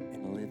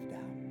 and lived out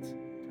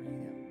for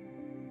Him.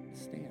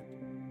 Stand.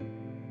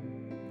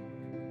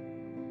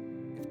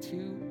 If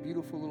two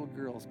beautiful little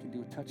girls can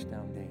do a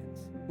touchdown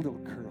dance, little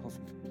girls,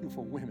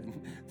 beautiful women,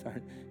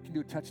 can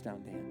do a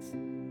touchdown dance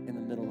in the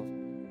middle of,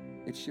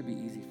 it should be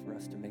easy for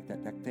us to make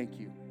that. Thank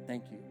you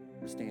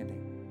for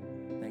standing.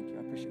 Thank you, I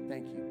appreciate it.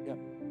 Thank you, yep.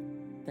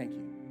 Thank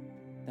you.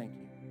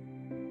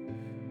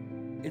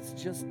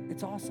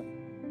 It's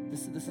awesome.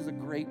 This is a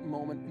great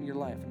moment in your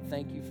life, and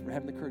thank you for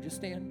having the courage. Just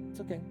stand, it's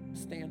okay,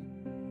 just stand.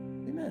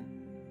 Amen.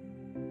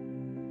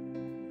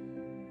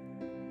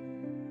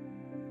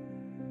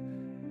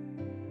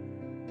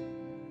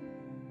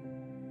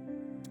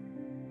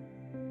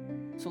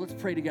 So let's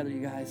pray together, you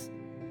guys.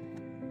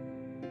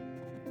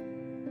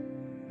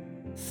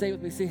 Say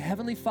with me, say,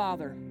 Heavenly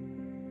Father,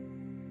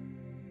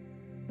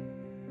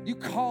 you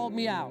called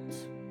me out.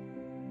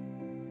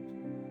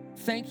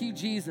 Thank you,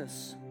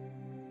 Jesus,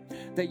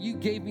 that you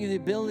gave me the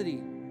ability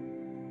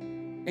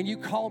and you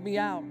called me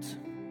out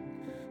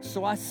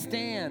So I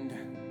stand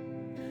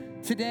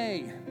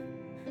today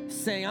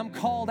saying I'm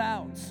called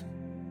out,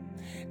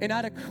 and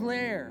I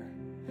declare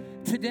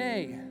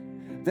today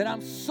that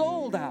I'm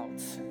sold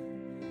out,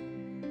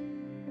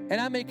 and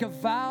I make a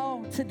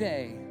vow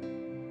today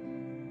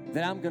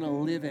that I'm gonna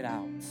live it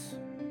out.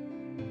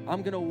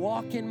 I'm gonna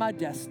walk in my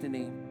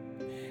destiny,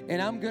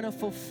 and I'm gonna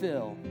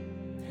fulfill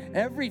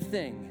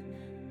everything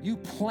you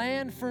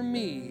planned for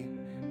me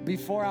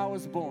before I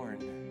was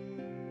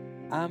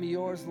born. I'm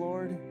yours,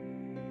 Lord,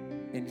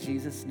 in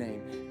Jesus'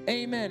 name.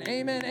 Amen,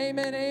 amen,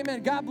 amen,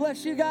 amen. God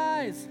bless you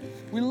guys.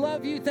 We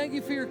love you. Thank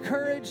you for your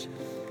courage.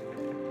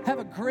 Have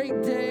a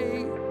great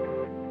day.